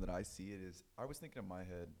reason that I see it is I was thinking in my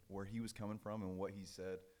head where he was coming from and what he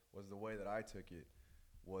said was the way that I took it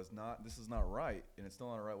was not, this is not right, and it's still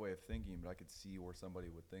not a right way of thinking, but I could see where somebody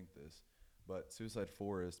would think this. But Suicide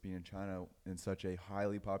Forest being in China in such a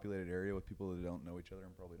highly populated area with people that don't know each other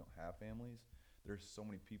and probably don't have families, there's so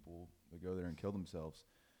many people that go there and kill themselves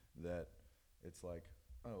that it's like,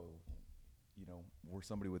 oh, you know, where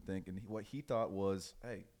somebody would think. And what he thought was,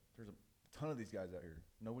 hey, there's a ton of these guys out here.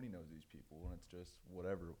 Nobody knows these people, and it's just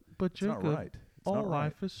whatever. But It's not right. It's not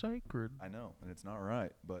right. is sacred. I know, and it's not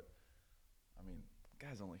right. But I mean,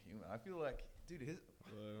 guy's only human. I feel like, dude, his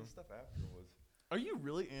stuff after was. Are you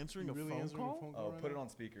really answering You a really phone answering a call? phone call Oh, right put it now? on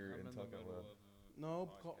speaker and talk out loud. No,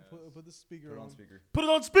 put the speaker Put it on. on speaker. Put it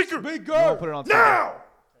on speaker. No, put it on speaker. Now!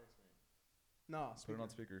 Nah, Put speaker. it on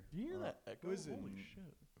speaker. Do you hear that echo? Who is it? Holy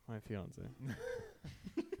shit. My fiance.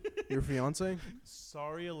 Your fiance?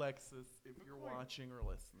 Sorry, Alexis, if you're watching or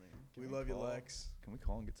listening. We we love you, call- Lex. Can we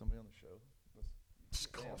call and get somebody on the show?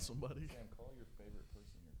 Just call somebody. Sam, call your favorite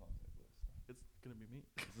person in your contact list. It's going to be me.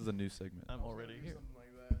 This is a new segment. I'm already here. Something like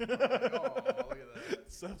that. Oh, look at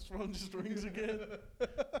that. Seth's phone just rings again.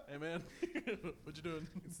 Hey, man. What you doing?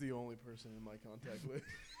 It's the only person in my contact list.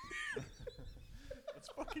 That's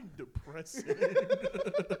fucking depressing.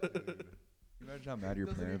 Dude. Imagine how mad your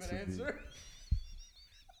Doesn't parents even would be. answer.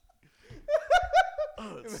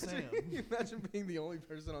 Oh, it's Sam. Imagine being the only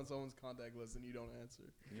person on someone's contact list and you don't answer.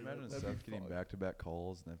 Can you imagine That'd be Seth getting fucked. back-to-back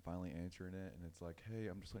calls and then finally answering it, and it's like, "Hey,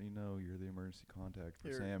 I'm just letting you know you're the emergency contact for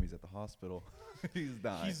Here. Sam. He's at the hospital. He's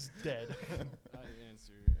dying." He's dead. I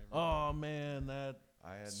answer. Oh, man, that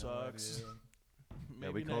I had sucks. no idea. maybe Yeah,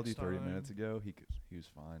 we called you next 30 time. minutes ago. He was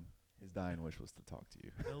fine. His dying wish was to talk to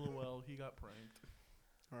you. LOL, he got pranked.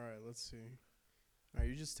 All right, let's see. All right,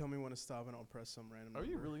 you just tell me when to stop and I'll press some random. Are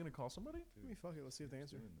you number. really going to call somebody? I mean, fuck it. Let's see if they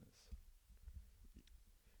answer. Doing this.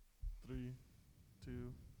 3,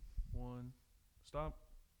 2, 1. Stop.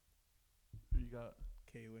 Who you got?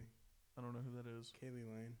 Kaylee. I don't know who that is. Kaylee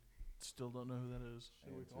Lane. Still don't know who that is.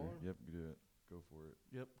 Should we Answer. call her? Yep, you do it. Go for it.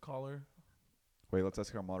 Yep, call her. Wait, let's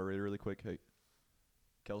ask our moderator really quick. Hey,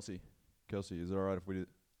 Kelsey, is it all right if we do?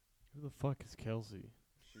 Who the fuck is Kelsey?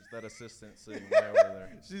 She's that assistant sitting way over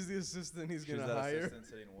there. She's the assistant he's She's gonna that hire. assistant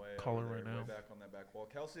sitting way Call over her there, right now. way back on that back wall.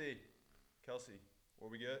 Kelsey, where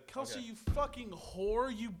we good? Kelsey, Okay. you fucking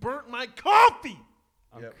whore. You burnt my coffee.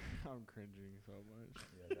 I'm, Yep. I'm cringing so much.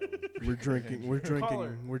 Yeah, that was We're drinking. We're drinking. Call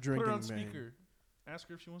her. We're drinking. Put her on man. speaker. Ask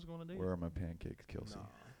her if she wants to go on a date. Where are my pancakes, Kelsey? Nah,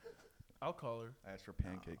 I'll call her. I asked for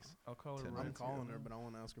pancakes. I'll call her 10 right I'm minutes ago. calling her, but I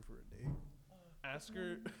want to ask her for a date. Ask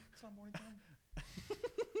her. It's not morning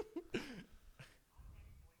time.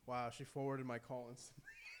 Wow, she forwarded my call instantly.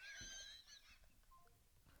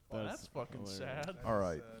 Oh, that's fucking hilarious. sad. All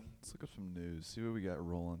right, let's look up some news. See what we got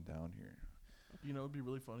rolling down here. You know, it'd be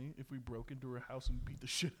really funny if we broke into her house and beat the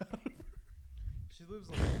shit out of her. She lives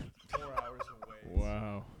like 4 hours away.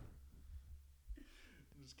 Wow.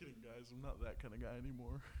 I'm just kidding, guys. I'm not that kind of guy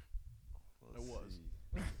anymore. It was.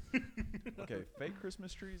 Okay, fake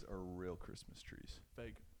Christmas trees or real Christmas trees?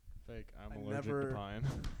 Fake. Fake. I'm I allergic never- to pine.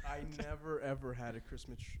 I never ever had a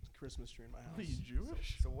Christmas tree in my house. What are you,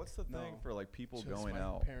 Jewish? So what's the thing No, for like people Just going my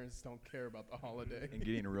out parents don't care about the holiday. and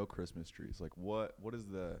getting real Christmas trees? Like what is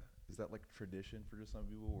that like tradition for just some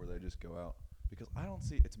people where they just go out? Because I don't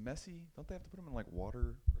see it's messy. Don't they have to put them in like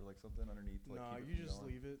water or like something underneath? To, like, No, keep it you from just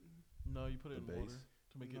going? leave it. No, you put it The in water base?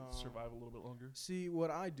 to make No. it survive a little bit longer. See,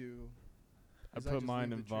 what I do I is put just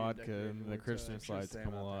mine leave in the tree and vodka decorate it and the with, Christmas Just lights Sam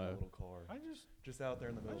come out there in a alive. little car. I Just out there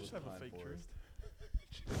in the middle just of the have a pine fake tree. forest.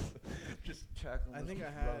 just cackling. I think I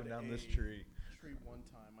rubbing had down this a tree. tree one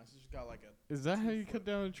time. I just got like a. Is that how you 2 cut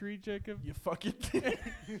down a tree, Jacob? You fucking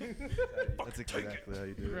That's exactly how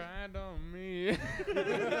you do it. Grind on me.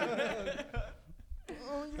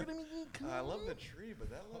 Oh, you're gonna make me I love the tree, but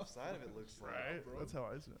that left side of it looks like Right, that's how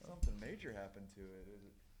I see it. something major happened to it.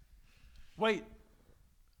 Wait.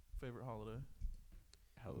 Favorite holiday?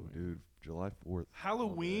 Halloween. Dude, July 4th.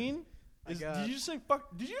 Halloween? I got- Did you say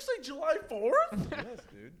fuck? Did you say July 4th? Yes,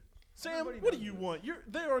 dude. Sam, Everybody what do knows you this.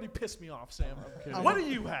 want? They already pissed me off, Sam. kidding. What do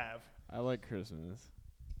you have? I like Christmas.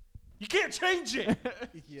 You can't change it.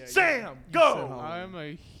 Yeah, Sam, you go. said Halloween. I'm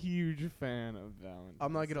a huge fan of Valentine's.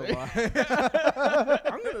 I'm not gonna Day. lie.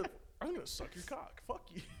 I'm gonna suck your cock. Fuck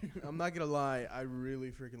you. I'm not gonna lie. I really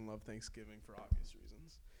freaking love Thanksgiving for obvious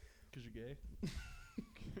reasons. Cause you're gay.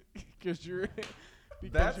 Because you're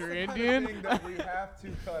That's you're the kind of Indian. thing that we have to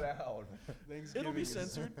cut out. Thanksgiving It'll be is-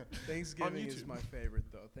 censored. Thanksgiving is YouTube. my favorite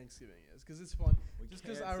though. Thanksgiving is because it's fun. We Just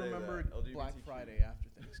because can't I say remember that. Black LGBTQ. Friday after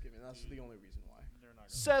Thanksgiving. That's the only reason why.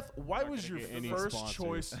 Seth, why Not was gonna your get any first sponsors.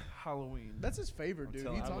 choice Halloween? That's his favorite, I'm dude.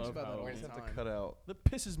 telling He you, I talks love about that all Halloween. the We just have time. to cut out. That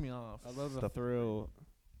pisses me off. I love the Stuff. thrill.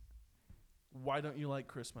 Why don't you like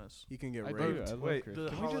Christmas? He can get I do. raped. I love Wait, Christmas.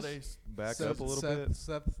 The Can we just- holidays. Back Seth, up a little Seth, bit.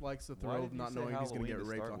 Seth likes the Why thrill did of you not say knowing he's gonna get Halloween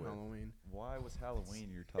to raped start on with? Halloween. Why was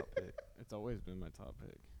Halloween your top pick? It's always been my top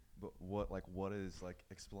pick. But what is like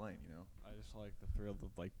explain, you know? I just like the thrill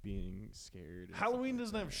of like being scared. and Halloween stuff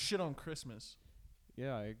doesn't like have that. shit on Christmas.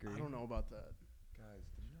 Yeah, I agree. I don't know about that. Guys,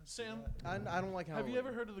 did you not see Sam, that? I don't like Halloween. Have you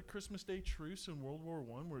ever heard of the Christmas Day truce in World War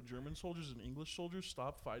I, where German soldiers and English soldiers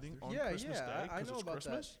stopped fighting on Yeah, Christmas yeah, Day I because know it's about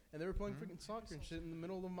Christmas? that. And they were playing freaking soccer and shit in the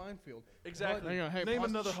middle of the minefield. Exactly. Hang on, hey, Name pause.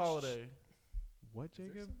 another holiday. What, Is there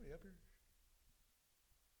Jacob? somebody up here?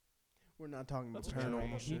 We're not talking about That's Okay,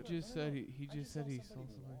 paranormal he shit. just said he I just said he saw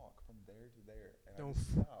somebody something. walk from there to there, and Don't I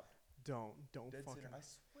just stopped. Don't Dead fucking center. I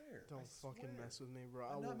swear. don't I fucking swear. mess with me, bro.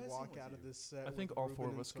 I I'm not will messing walk with out of you. this set. I think with all four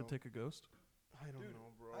Ruben of us and could Sol. take a ghost. I don't Dude,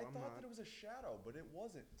 know, bro. I I'm thought not. that it was a shadow, but it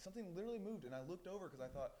wasn't. Something literally moved, and I looked over because I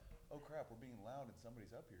thought, "Oh crap, we're being loud, and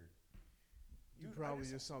somebody's up here." You Dude, probably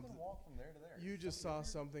I just saw saw something walk from there to there. You just saw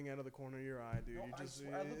something out of the corner of your eye, dude. No, You I just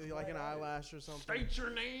swear, I looked like right an at it. eyelash or something. State your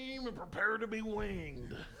name and prepare to be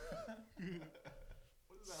winged.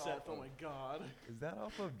 What is that Seth, off oh of? my God. Is that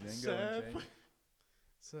off of Django Seth. Unchained?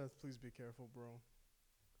 Seth, please be careful, bro.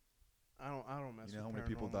 I don't mess You know how with many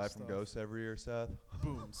people paranormal die stuff. from ghosts every year, Seth?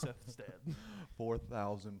 Boom, Seth's dead.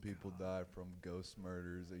 4,000 people die from ghost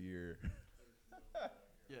murders a year.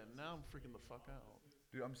 Yeah, now I'm freaking the fuck out.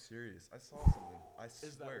 Dude, I'm serious. I saw something. I Is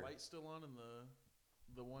swear. that light still on in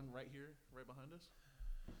the one right here, right behind us?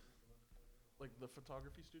 Like the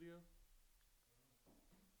photography studio?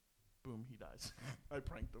 Boom, he dies. I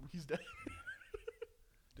pranked him. He's dead.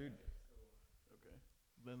 Dude, Okay.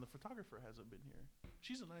 Then the photographer hasn't been here.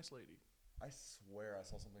 She's a nice lady. I swear I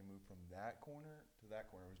saw something move from that corner to that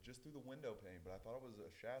corner. It was just through the window pane, but I thought it was a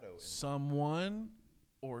shadow. Someone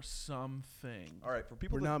or something. All right, for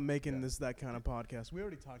people We're that not making yeah. this that kind of podcast. We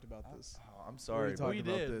already talked about this. I'm sorry. talked We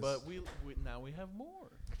about did, this. but we now we have more.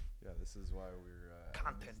 Yeah, this is why we're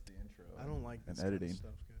Content. this is the intro. I don't like and this kind editing of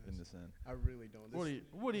stuff, guys. in this end. I really don't. What This-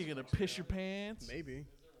 are you gonna piss your pants? Maybe.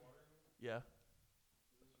 Yeah.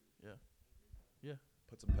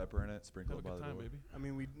 Put some pepper in it, sprinkle Have a it by good the time, door. baby. I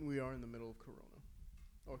mean, we are in the middle of Corona,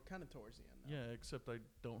 or kind of towards the end. Now. Yeah, except I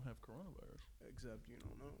don't have coronavirus. Except you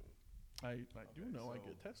don't know. I do Okay, know I so-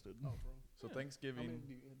 get tested. Oh, bro. So Yeah. How many Thanksgiving,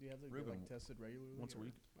 do you have to get Ruben, like tested regularly? once a or-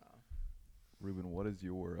 week. Wow. Ruben, what is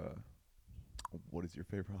your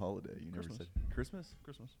favorite holiday? You never Christmas. said Christmas.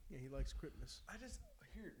 Christmas. Yeah, he likes Christmas.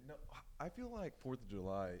 I feel like 4th of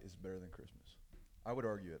July is better than Christmas. I would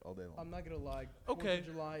argue it all day long. I'm not gonna lie. Okay. 4th of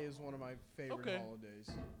July is one of my favorite Okay. holidays.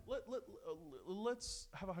 Let's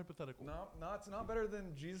have a hypothetical. No, it's not better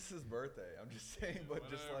than Jesus' birthday. I'm just saying, but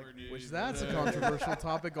just like Whatever, dude. Which that's a Whatever. controversial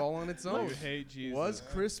topic all on its own. You hate Jesus. Was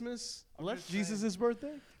Christmas Let's Jesus'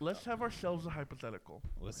 birthday? Let's have ourselves a hypothetical.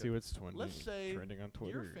 Let's Okay. see what's trending. Let's say trending on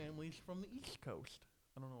Your Twitter. family's from the East Coast.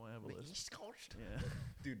 I don't know why I have a list. East Coast. Yeah.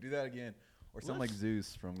 dude, do that again, or sound like Let's-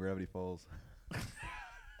 Zeus from Gravity Falls.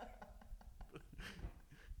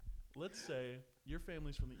 let's say your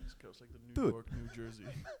family's from the East Coast, like the New Dude. York, New Jersey.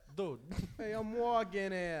 Dude. Hey, I'm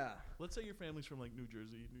walking here. Let's say your family's from like New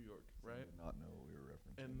Jersey, New York, right? I did not know what we were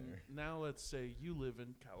referencing And there. now let's say you live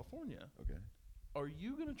in California. Okay. Are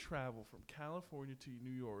you going to travel from California to New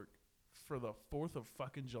York for the 4th of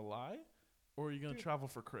fucking July? Or are you going to Dude. travel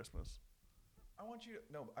for Christmas? I want you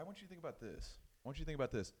to think about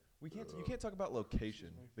this. We can't. You can't talk about location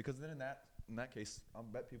because then in that case, I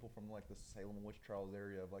bet people from like the Salem Witch Trials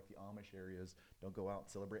area of like the Amish areas don't go out and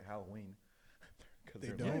celebrate Halloween. They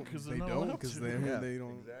they're don't. like- 'cause they're They not don't allowed because to. they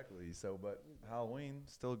don't. Exactly. So, but Halloween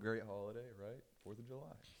still a great holiday, right? 4th of July.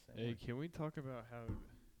 Same Hey, way. can we talk about how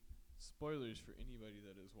spoilers for anybody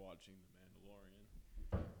that is watching The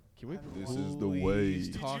Mandalorian? Can we This is the please way.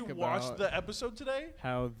 Did talk you watch about the episode today?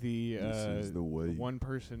 how the This is the way. one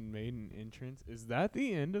person made an entrance? Is that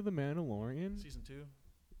the end of The Mandalorian? Season 2.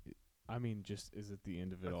 I mean, just is it the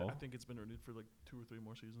end of it I all? think it's been renewed for like 2 or 3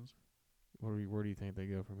 more seasons. Where do you think they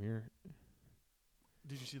go from here?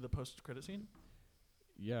 Did you see the post-credit scene?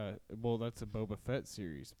 Yeah, well, that's a Boba Fett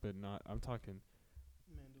series, but not. I'm talking.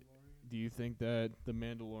 Mandalorian. Do you think that the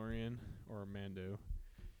Mandalorian or Mando?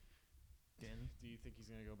 Danny? Do you think he's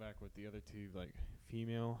gonna go back with the other two, like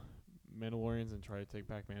female Mandalorians, and try to take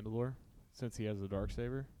back Mandalore, since he has the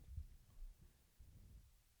Darksaber?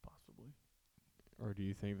 Possibly. Or do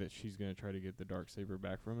you think that she's gonna try to get the Darksaber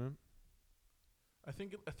back from him? I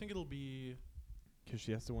think it'll be 'Cause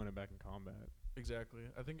she has to win it back in combat. exactly.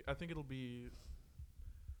 I think it'll be.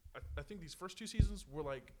 I think these first 2 seasons were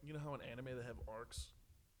like, you know how in anime they have arcs,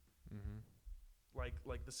 Mm-hmm.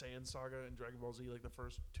 like the Saiyan saga in Dragon Ball Z. Like the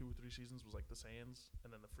first 2 or 3 seasons was like the Saiyans,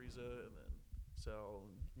 and then the Frieza, and then Cell,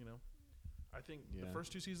 and you know. I think the Yeah.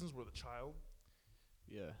 first 2 seasons were the child.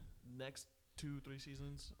 Yeah. Next 2-3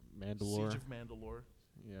 seasons, Mandalore. Siege of Mandalore,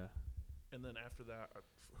 Yeah. and then after that,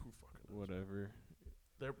 who fucking knows? Whatever.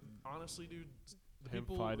 They're honestly, dude. The Him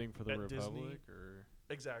people fighting for the at Disney- Republic, or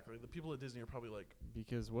Exactly. The people at Disney are probably like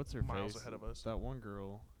because what's her miles face? ahead of us. That one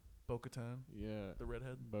girl. Bo-Katan, Yeah. the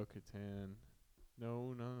redhead. Bo-Katan.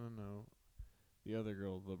 No. The other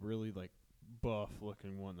girl, the really like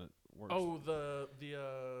buff-looking one that works. Oh,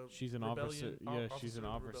 the she's an rebellion officer. Yeah, she's an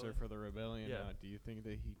of the officer rebellion. for the rebellion. Yeah. Now. Do you think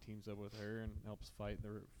that he teams up with her and helps fight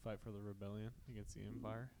for the rebellion against the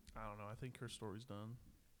Empire? I don't know. I think her story's done.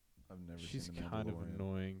 I've never She's seen the kind of Mandalorian.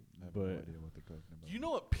 annoying, I have no but idea what they're talking about. You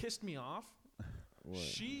know what pissed me off?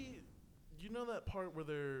 what? You know that part where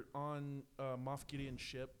they're on Moff Gideon's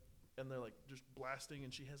ship and they're like just blasting,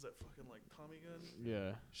 and she has that fucking like Tommy gun.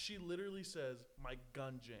 Yeah. She literally says, "My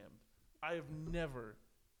gun jammed." I have never,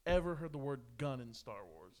 ever heard the word gun in Star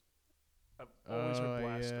Wars. I've always heard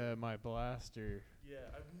blaster. Yeah, my blaster. Yeah,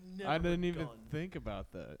 I've never. I didn't heard even gun. think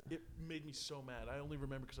about that. It made me so mad. I only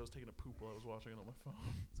remember because I was taking a poop while I was watching it on my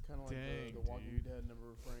phone. It's kind of like Dang, the Walking dude. Dead never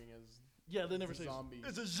referring as. Yeah, they It's never a say zombie.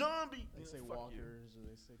 It's a zombie. They Yeah, say fuck you. walkers or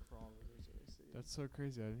they say crawlers or they say. That's so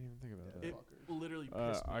crazy. I didn't even think about Yeah, that. It fuckers. literally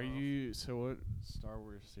pissed me Are off. you so what Star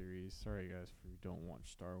Wars series? Sorry guys, if you don't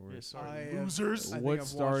watch Star Wars. Yeah, I sorry, have- losers. I think What I've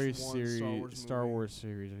Star watched Wars one series? Star movie. Wars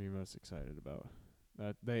series are you most excited about?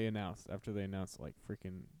 That they announced after they announced like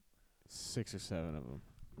freaking 6 or 7 of them.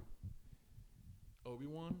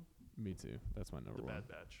 Obi-Wan, Me too. That's my number The one. Bad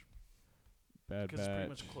Batch. Bad Because it's pretty Batch.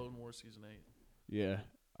 much Clone Wars season 8. Yeah,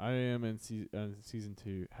 I am in season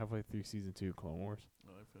 2, halfway through season 2 of Clone Wars.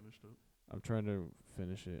 Oh, I finished it. I'm trying to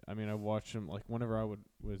finish it. I mean, I watched them like whenever I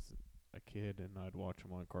was a kid, and I'd watch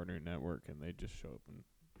them on Cartoon Network, and they just show up in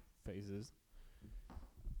phases.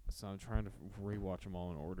 So I'm trying to rewatch them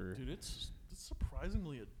all in order. Dude, it's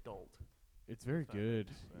surprisingly adult. It's very if that good.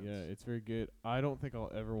 makes Yeah, sense. it's very good. I don't think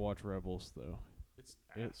I'll ever watch Rebels though. It's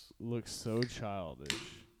It ass. looks so childish.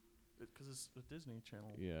 Because it's a Disney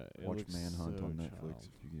Channel. Yeah, it Watch looks Manhunt so on Netflix child.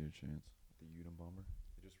 if you get a chance. The Unabomber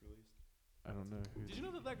they just released. I don't know who. Did you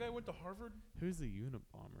know that guy went to Harvard? Who's the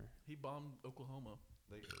Unabomber? He bombed Oklahoma.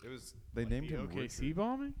 They named the him OKC Richard.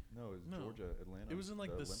 bombing? No, it was No. Georgia, Atlanta. It was in like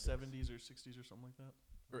the Olympics. 70s or 60s or something like that.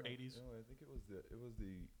 Or No, 80s. No, I think it was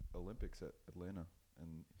the Olympics at Atlanta,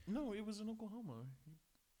 and No, it was in Oklahoma.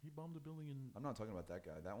 He bombed a building in I'm not talking about that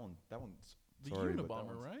guy. That one's the sorry, but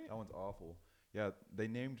Unabomber, right? That one's awful. Yeah, they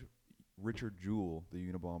named Richard Jewell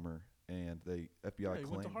the Unabomber, and they FBI Yeah, he went to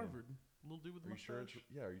claimed him. Harvard. Little dude with Are you sure? mustache.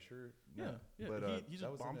 Yeah, are you sure? Yeah, No. yeah. But, he that just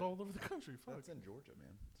was in bombed it- all over the country. Fuck. That's in Georgia,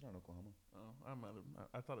 man. It's not in Oklahoma. Oh, I might have.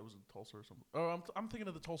 I thought it was in Tulsa or something. Oh, I'm thinking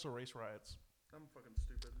of the Tulsa race riots. I'm fucking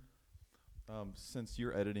stupid. Since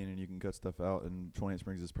you're editing and you can cut stuff out, and 28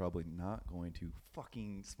 Springs is probably not going to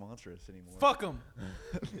fucking sponsor us anymore. Fuck 'em.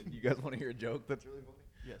 You guys want to hear a joke that's really funny?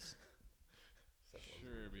 Yes.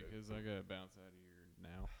 Sure, because I gotta bounce out of here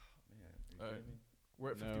now. Man, are you Alright. kidding me?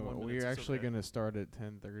 We're at No, 51 minutes. we're it's actually okay. gonna start at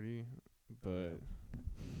 10:30, but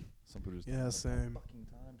Some people just Yeah, don't have same. fucking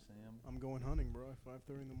time, Sam. I'm going hunting, bro. At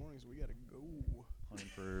 5:30 in the morning, so we gotta go. Hunting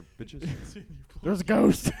for bitches. there's a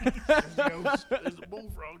ghost. There's a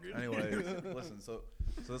bullfrog in Anyway, here. listen. So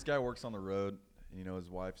this guy works on the road. You know, his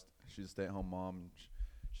wife's she's a stay-at-home mom. And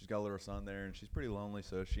she's got a little son there, and she's pretty lonely.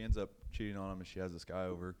 So she ends up cheating on him, and she has this guy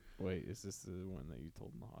over. Wait, is this the one that you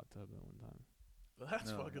told in the hot tub that one time?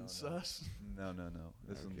 That's No, fucking no. sus. No.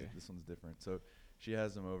 Okay. This one's different. So she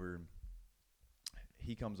has him over.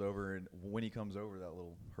 He comes over, and when he comes over,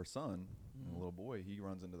 her son, the little boy, he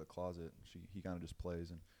runs into the closet. He kind of just plays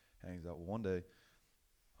and hangs out. Well, one day,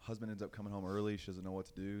 husband ends up coming home early. She doesn't know what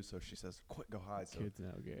to do, so she says, "Quick, go hide." So Kids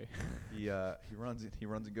now gay. he runs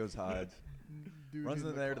and goes hides. Dude, Runs in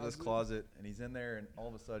in the there to this closet, and he's in there, and all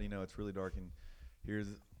of a sudden, it's really dark, and here's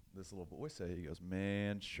this little boy say, he goes,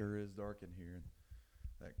 "Man, sure is dark in here." And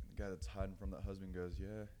that guy that's hiding from that husband goes,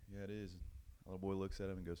 yeah, it is. And the little boy looks at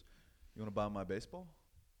him and goes, "You want to buy my baseball?"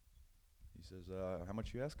 He says, "How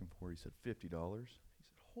much you asking for?" He said, $50. He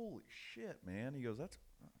said, "Holy shit, man." He goes, "That's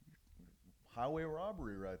highway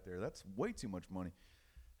robbery right there. That's way too much money."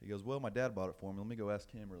 He goes, "Well, my dad bought it for me. Let me go ask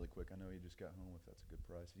him really quick. I know he just got home if that's a good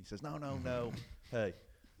price." And he says, No. Hey,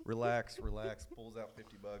 relax. Pulls out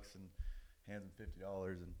 $50 and hands him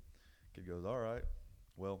 $50. And kid goes, "All right."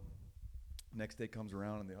 Well, next day comes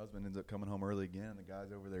around, and the husband ends up coming home early again, and the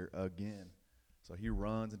guy's over there again. So he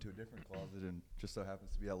runs into a different closet, and just so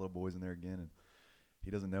happens to be that little boy's in there again. And he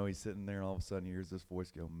doesn't know he's sitting there, and all of a sudden he hears this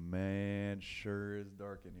voice go, "Man, sure is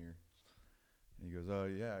dark in here." And he goes, "Oh,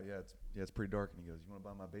 yeah, it's pretty dark." And he goes, "You want to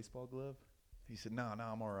buy my baseball glove?" He said, No,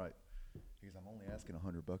 I'm all right." He goes, "I'm only asking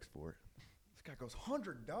 $100 for it." This guy goes,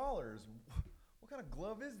 $100? What kind of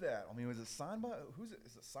glove is that? I mean, was it signed by, who's it?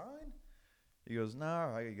 Is it signed? He goes,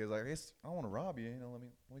 "No." He goes, "I guess I don't want to rob you. Let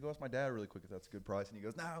me go ask my dad really quick if that's a good price." And he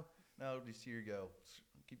goes, No, just here you go.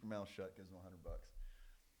 Keep your mouth shut. Gives him $100.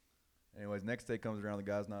 Anyways, next day comes around, the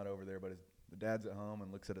guy's not over there, but the dad's at home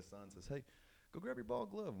and looks at his son and says, "Hey, go grab your ball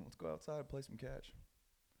glove and let's go outside and play some catch."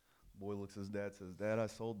 Boy looks at his dad and says, "Dad, I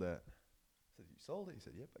sold that." I said, "You sold it?" He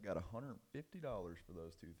said, "Yep, I got $150 for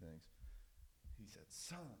those two things." He said,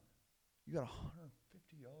 "Son, you got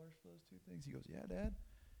 $150 for those two things?" He goes, "Yeah, Dad."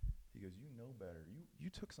 He goes, "You know better. You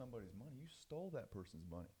took somebody's money. You stole that person's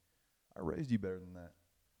money. I raised you better than that."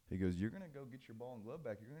 He goes, "You're going to go get your ball and glove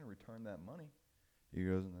back. You're going to return that money." He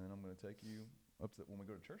goes, "And then I'm going to take you up to when we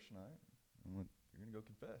go to church tonight. You're going to go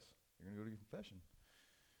confess. You're going to go to confession."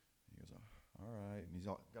 He goes, "Oh, all right." And he's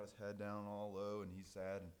got his head down all low, and he's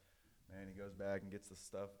sad. And man, he goes back and gets the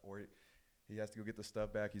stuff, or he has to go get the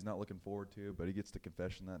stuff back. He's not looking forward to it, but he gets to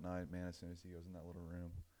confession that night. Man, as soon as he goes in that little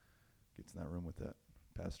room, gets in that room with that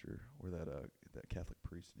pastor or that Catholic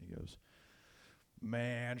priest, and he goes,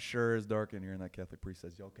 "Man, sure is dark in here." And that Catholic priest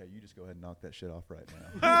says, "Okay, you just go ahead and knock that shit off right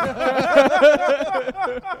now."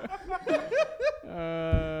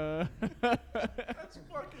 That's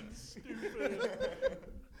fucking stupid.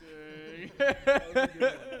 That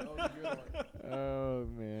was a good one. Oh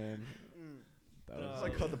man. That Uh, was I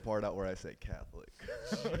cut the part out where I say Catholic.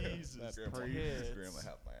 Jesus That Christ. priest. Grandma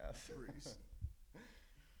half my ass.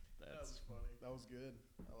 That was funny. That was good.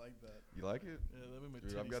 I like that. You like it? Yeah, that made my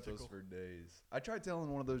Dude, I've titties got tickle. those for days. I tried telling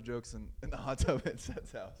one of those jokes in the hot tub at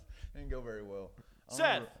Seth's house. It didn't go very well. I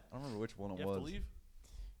don't remember which one it You was. have to leave?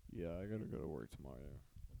 Yeah, I gotta go to work tomorrow.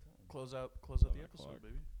 Close out the 11 episode, o'clock.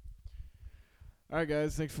 baby. All right,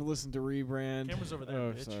 guys. Thanks for listening to Rebrand. Camera's over there,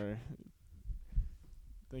 Oh, bitch. sorry.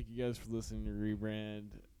 Thank you guys for listening to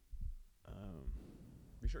Rebrand.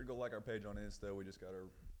 Be sure to go like our page on Insta. We just got our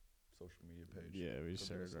social media page. Yeah, we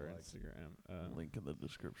So give started us a our like. Instagram. Link in the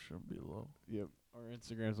description below. Yep, our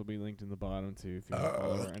Instagrams will be linked in the bottom too if you want to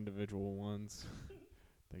follow our individual ones.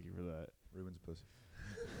 Thank you for that. Ruben's a pussy.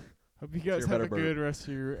 Hope you guys your have better a bird. good rest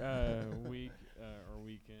of your week or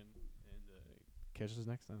weekend, and catch us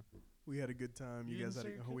next time. We had a good time. You You guys didn't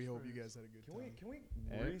had. say your We hope you catchphrase. guys had a good Can time. we Can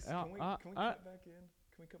we cut back in?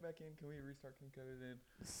 Can we cut back in? Can we restart? Can we cut it in?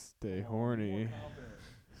 Stay Come on, be more horny. confident.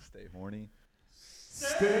 Stay horny.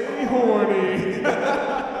 Stay horny.